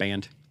 Yeah.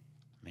 Banned.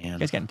 Man, You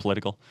guys getting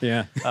political.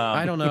 Yeah.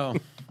 I don't know.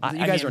 I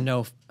you guys mean-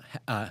 are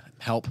no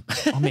help.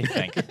 Let me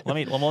think. let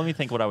me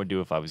think what I would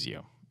do if I was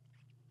you.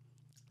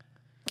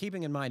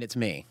 Keeping in mind it's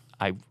me.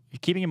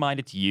 Keeping in mind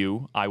it's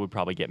you, I would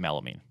probably get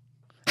melamine.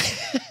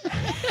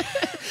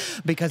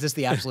 Because it's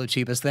the absolute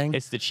cheapest thing.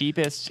 It's the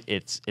cheapest.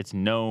 It's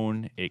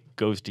known. It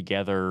goes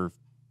together.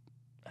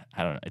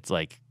 I don't know. It's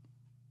like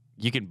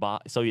you can buy.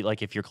 So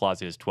like if your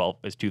closet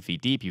is 2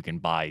 feet deep, you can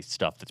buy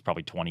stuff that's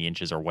probably 20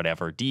 inches or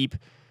whatever deep,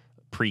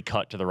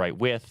 pre-cut to the right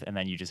width, and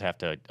then you just have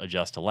to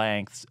adjust to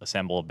lengths,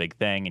 assemble a big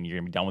thing, and you're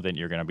gonna be done with it. And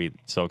you're gonna be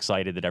so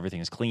excited that everything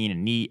is clean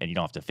and neat, and you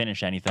don't have to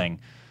finish anything.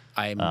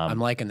 I'm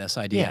liking this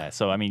idea. Yeah.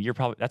 So I mean,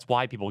 that's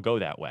why people go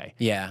that way.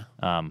 Yeah.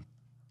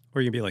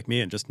 Or you can be like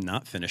me and just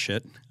not finish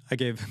it. I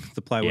gave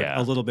the plywood Yeah.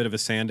 a little bit of a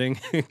sanding,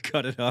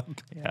 cut it up.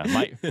 Yeah.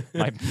 My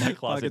closet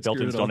Pockets built-ins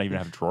screwed don't on. even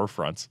have drawer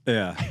fronts.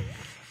 Yeah.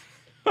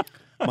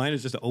 Mine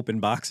is just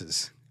open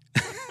boxes.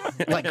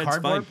 Like It's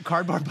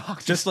cardboard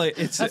boxes. Just like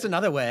That's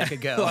another way I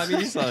could go. Well, I mean,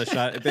 you saw the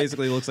shot. It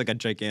basically looks like a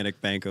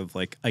gigantic bank of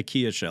like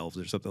IKEA shelves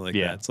or something like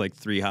that. It's like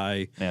 3 high.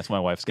 Yeah, that's what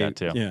my wife's got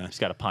too. Yeah. She's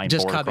got a pine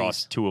Just board cubbies.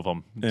 across 2 of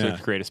them to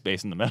create a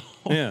space in the middle.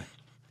 Yeah.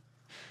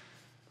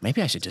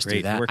 Maybe I should just do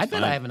Great, that. works I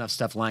bet fine. I have enough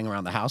stuff lying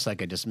around the house I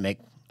could just make,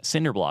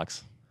 Cinder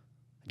blocks,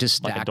 just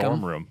stack like a dorm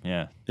them. room.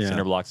 Yeah. Yeah.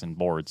 Cinder blocks and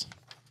boards.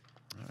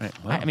 All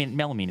right, well, I mean,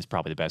 melamine is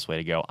probably the best way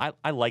to go.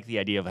 I like the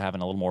idea of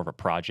having a little more of a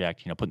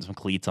project, putting some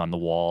cleats on the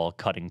wall,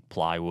 cutting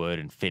plywood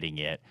and fitting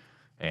it,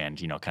 and,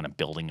 kind of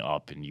building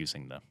up and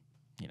using the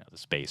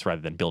space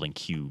rather than building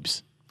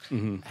cubes.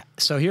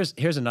 so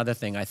here's another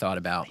thing I thought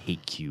about. I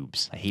hate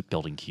cubes. I hate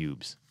building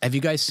cubes. Have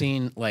you guys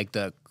seen like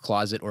the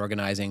closet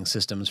organizing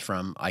systems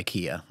from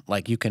IKEA?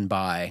 Like you can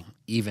buy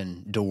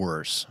even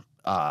doors.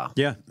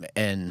 Yeah.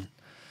 And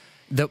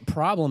the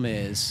problem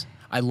is,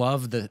 I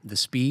love the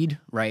speed,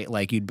 right?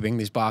 Like you'd bring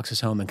these boxes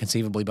home and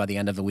conceivably by the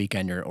end of the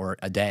weekend or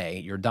a day,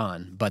 you're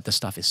done. But the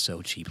stuff is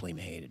so cheaply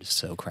made. It is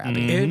so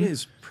crappy. It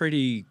is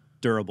pretty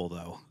durable,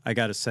 though, I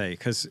got to say,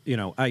 because,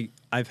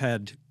 I've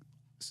had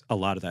a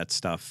lot of that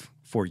stuff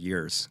for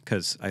years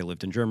because I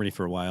lived in Germany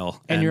for a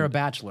while. And you're a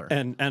bachelor.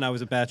 And I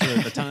was a bachelor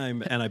at the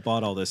time, and I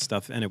bought all this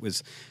stuff, and it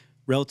was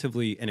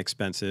relatively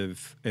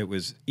inexpensive. It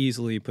was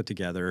easily put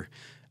together.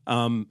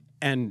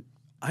 And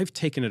I've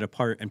taken it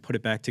apart and put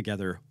it back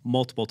together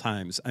multiple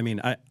times. I mean,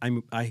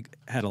 I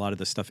had a lot of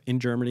this stuff in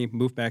Germany,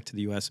 moved back to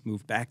the U.S.,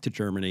 moved back to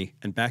Germany,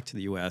 and back to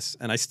the U.S.,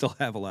 and I still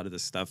have a lot of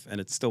this stuff,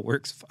 and it still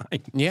works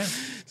fine. Yeah.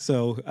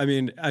 So, I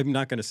mean, I'm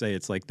not going to say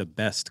it's like the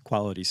best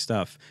quality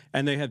stuff,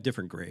 and they have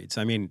different grades.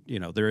 I mean,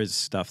 there is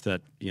stuff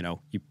that, you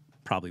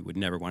probably would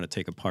never want to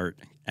take apart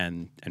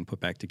and put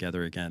back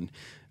together again.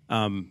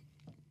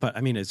 But,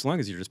 I mean, as long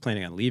as you're just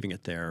planning on leaving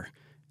it there,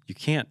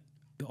 you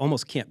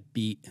almost can't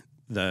beat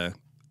the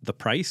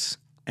price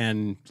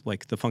and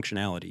like the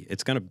functionality.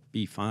 It's going to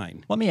be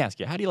fine. Let me ask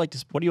you, what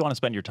do you want to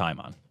spend your time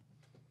on?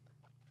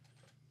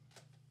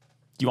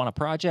 Do you want a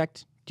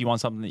project? Do you want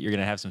something that you're going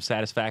to have some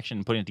satisfaction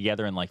in putting it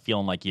together and like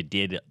feeling like you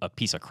did a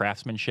piece of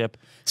craftsmanship?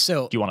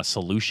 So Do you want a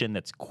solution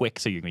that's quick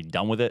so you're going to be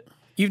done with it?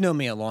 you've known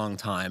me a long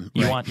time.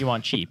 You right?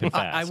 want cheap and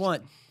fast.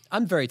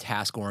 I'm very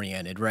task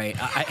oriented, right?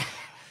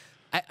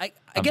 I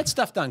get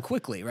stuff done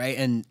quickly, right,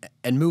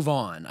 and move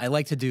on. I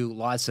like to do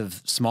lots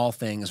of small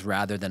things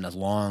rather than a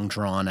long,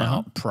 drawn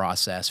out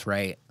process,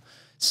 right?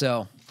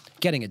 So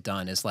getting it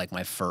done is like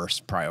my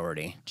first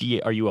priority.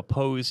 Are you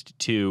opposed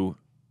to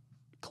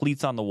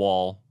cleats on the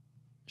wall,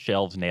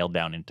 shelves nailed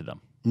down into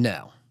them?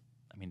 No,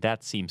 I mean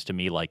that seems to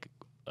me like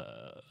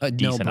a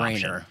decent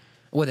no-brainer option.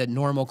 with a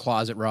normal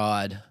closet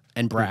rod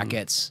and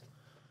brackets.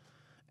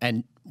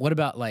 And what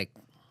about like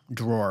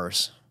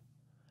drawers?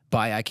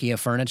 Buy IKEA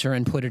furniture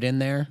and put it in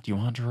there. Do you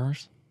want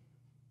drawers?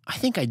 I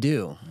think I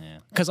do. Yeah.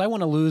 Because I'm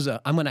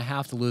going to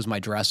have to lose my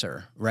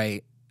dresser,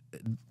 right?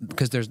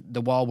 Because there's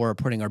the wall we're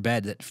putting our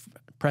bed that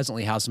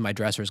presently houses my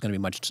dresser is going to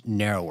be much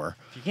narrower.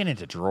 If you get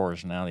into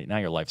drawers now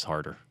your life's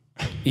harder.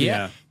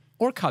 Yeah.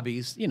 Or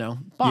cubbies, Yeah.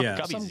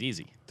 Cubbies is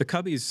easy. The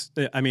cubbies,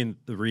 I mean,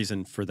 the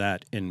reason for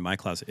that in my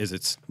closet is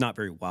it's not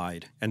very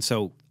wide. And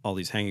so all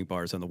these hanging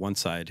bars on the one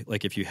side,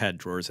 like if you had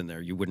drawers in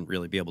there, you wouldn't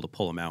really be able to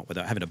pull them out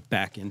without having to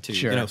back into,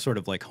 Sure. Sort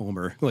of like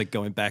Homer, like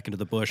going back into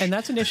the bush. And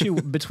that's an issue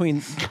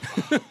between,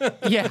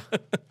 yeah.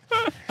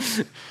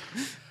 There's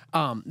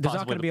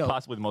not going to be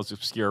Possibly the most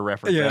obscure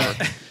reference Yeah.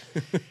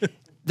 ever.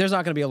 there's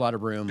not going to be a lot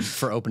of room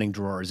for opening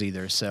drawers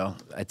either. So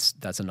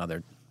that's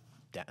another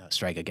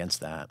strike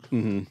against that.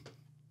 Mm-hmm.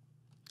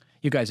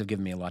 You guys have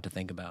given me a lot to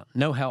think about.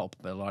 No help,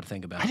 but a lot to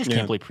think about. I just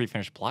can't believe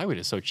pre-finished plywood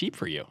is so cheap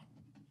for you.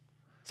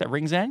 Is that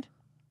Rings End?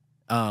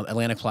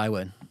 Atlantic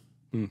plywood.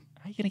 How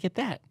are you going to get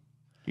that?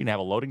 You going to have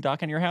a loading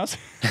dock in your house?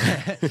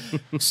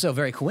 So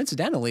very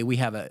coincidentally, we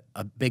have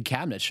a big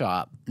cabinet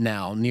shop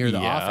now near the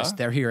office.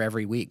 They're here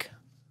every week.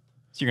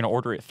 So you're going to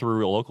order it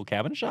through a local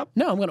cabinet shop?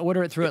 No, I'm going to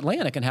order it through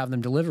Atlantic and have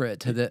them deliver it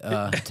to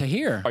the to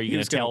here. Are you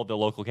going to tell the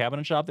local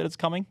cabinet shop that it's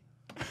coming?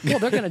 Well,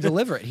 they're going to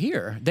deliver it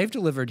here. They've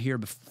delivered here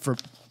for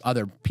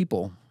other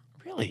people.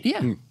 Really?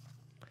 Yeah.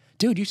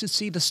 Dude, you should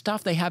see the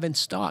stuff they have in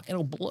stock.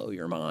 It'll blow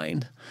your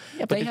mind.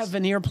 Yeah, but they have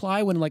veneer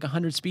plywood in like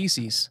 100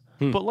 species.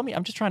 But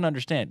I'm just trying to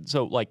understand.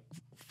 So, like,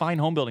 Fine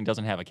Homebuilding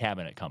doesn't have a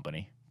cabinet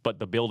company, but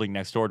the building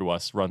next door to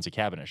us runs a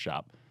cabinet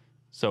shop.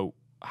 So,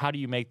 how do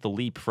you make the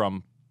leap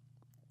from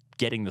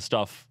getting the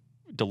stuff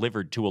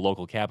delivered to a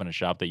local cabinet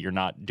shop that you're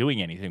not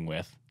doing anything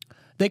with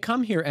They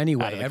come here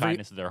anyway. out of the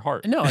kindness of their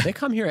heart? No, they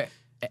come here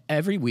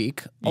every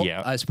week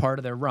Yeah. as part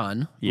of their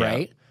run, Yeah.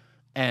 right?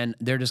 And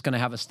they're just going to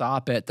have a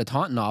stop at the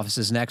Taunton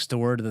offices next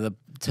door to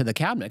the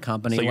cabinet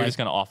company. So you're like, just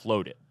going to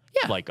offload it?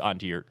 Yeah. Like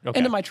onto your... Okay.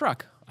 into my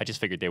truck. I just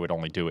figured they would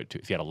only do it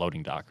if you had a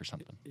loading dock or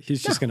something.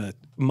 He's just going to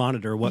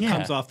monitor what Yeah.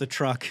 comes off the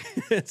truck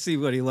and see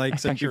what he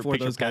likes. And Picture before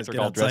those guys Patrick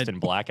get all outside. dressed in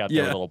black out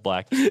there, with a little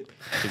black,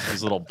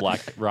 his little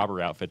black robber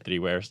outfit that he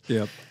wears.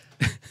 Yep.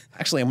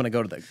 Actually, I'm going to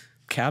go to the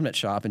cabinet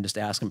shop and just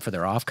ask them for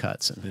their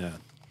offcuts and Yeah.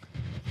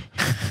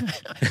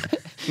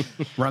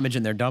 rummage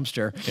in their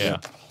dumpster. Yeah.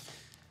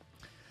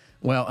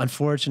 Well,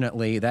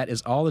 unfortunately, that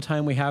is all the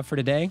time we have for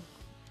today.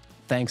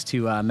 Thanks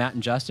to Matt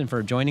and Justin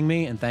for joining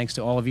me, and thanks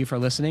to all of you for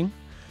listening.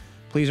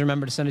 Please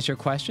remember to send us your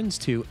questions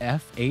to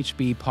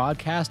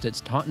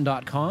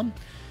fhbpodcast@taunton.com.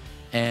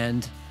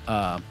 And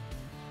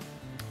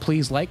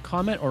please like,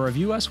 comment, or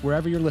review us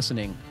wherever you're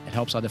listening. It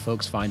helps other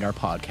folks find our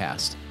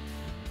podcast.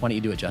 Why don't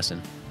you do it,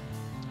 Justin?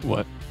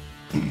 What?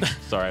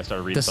 Sorry, I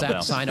started reading something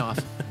else. Sign off.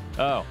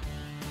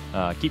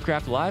 Keep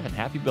craft alive and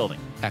happy building.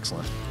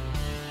 Excellent.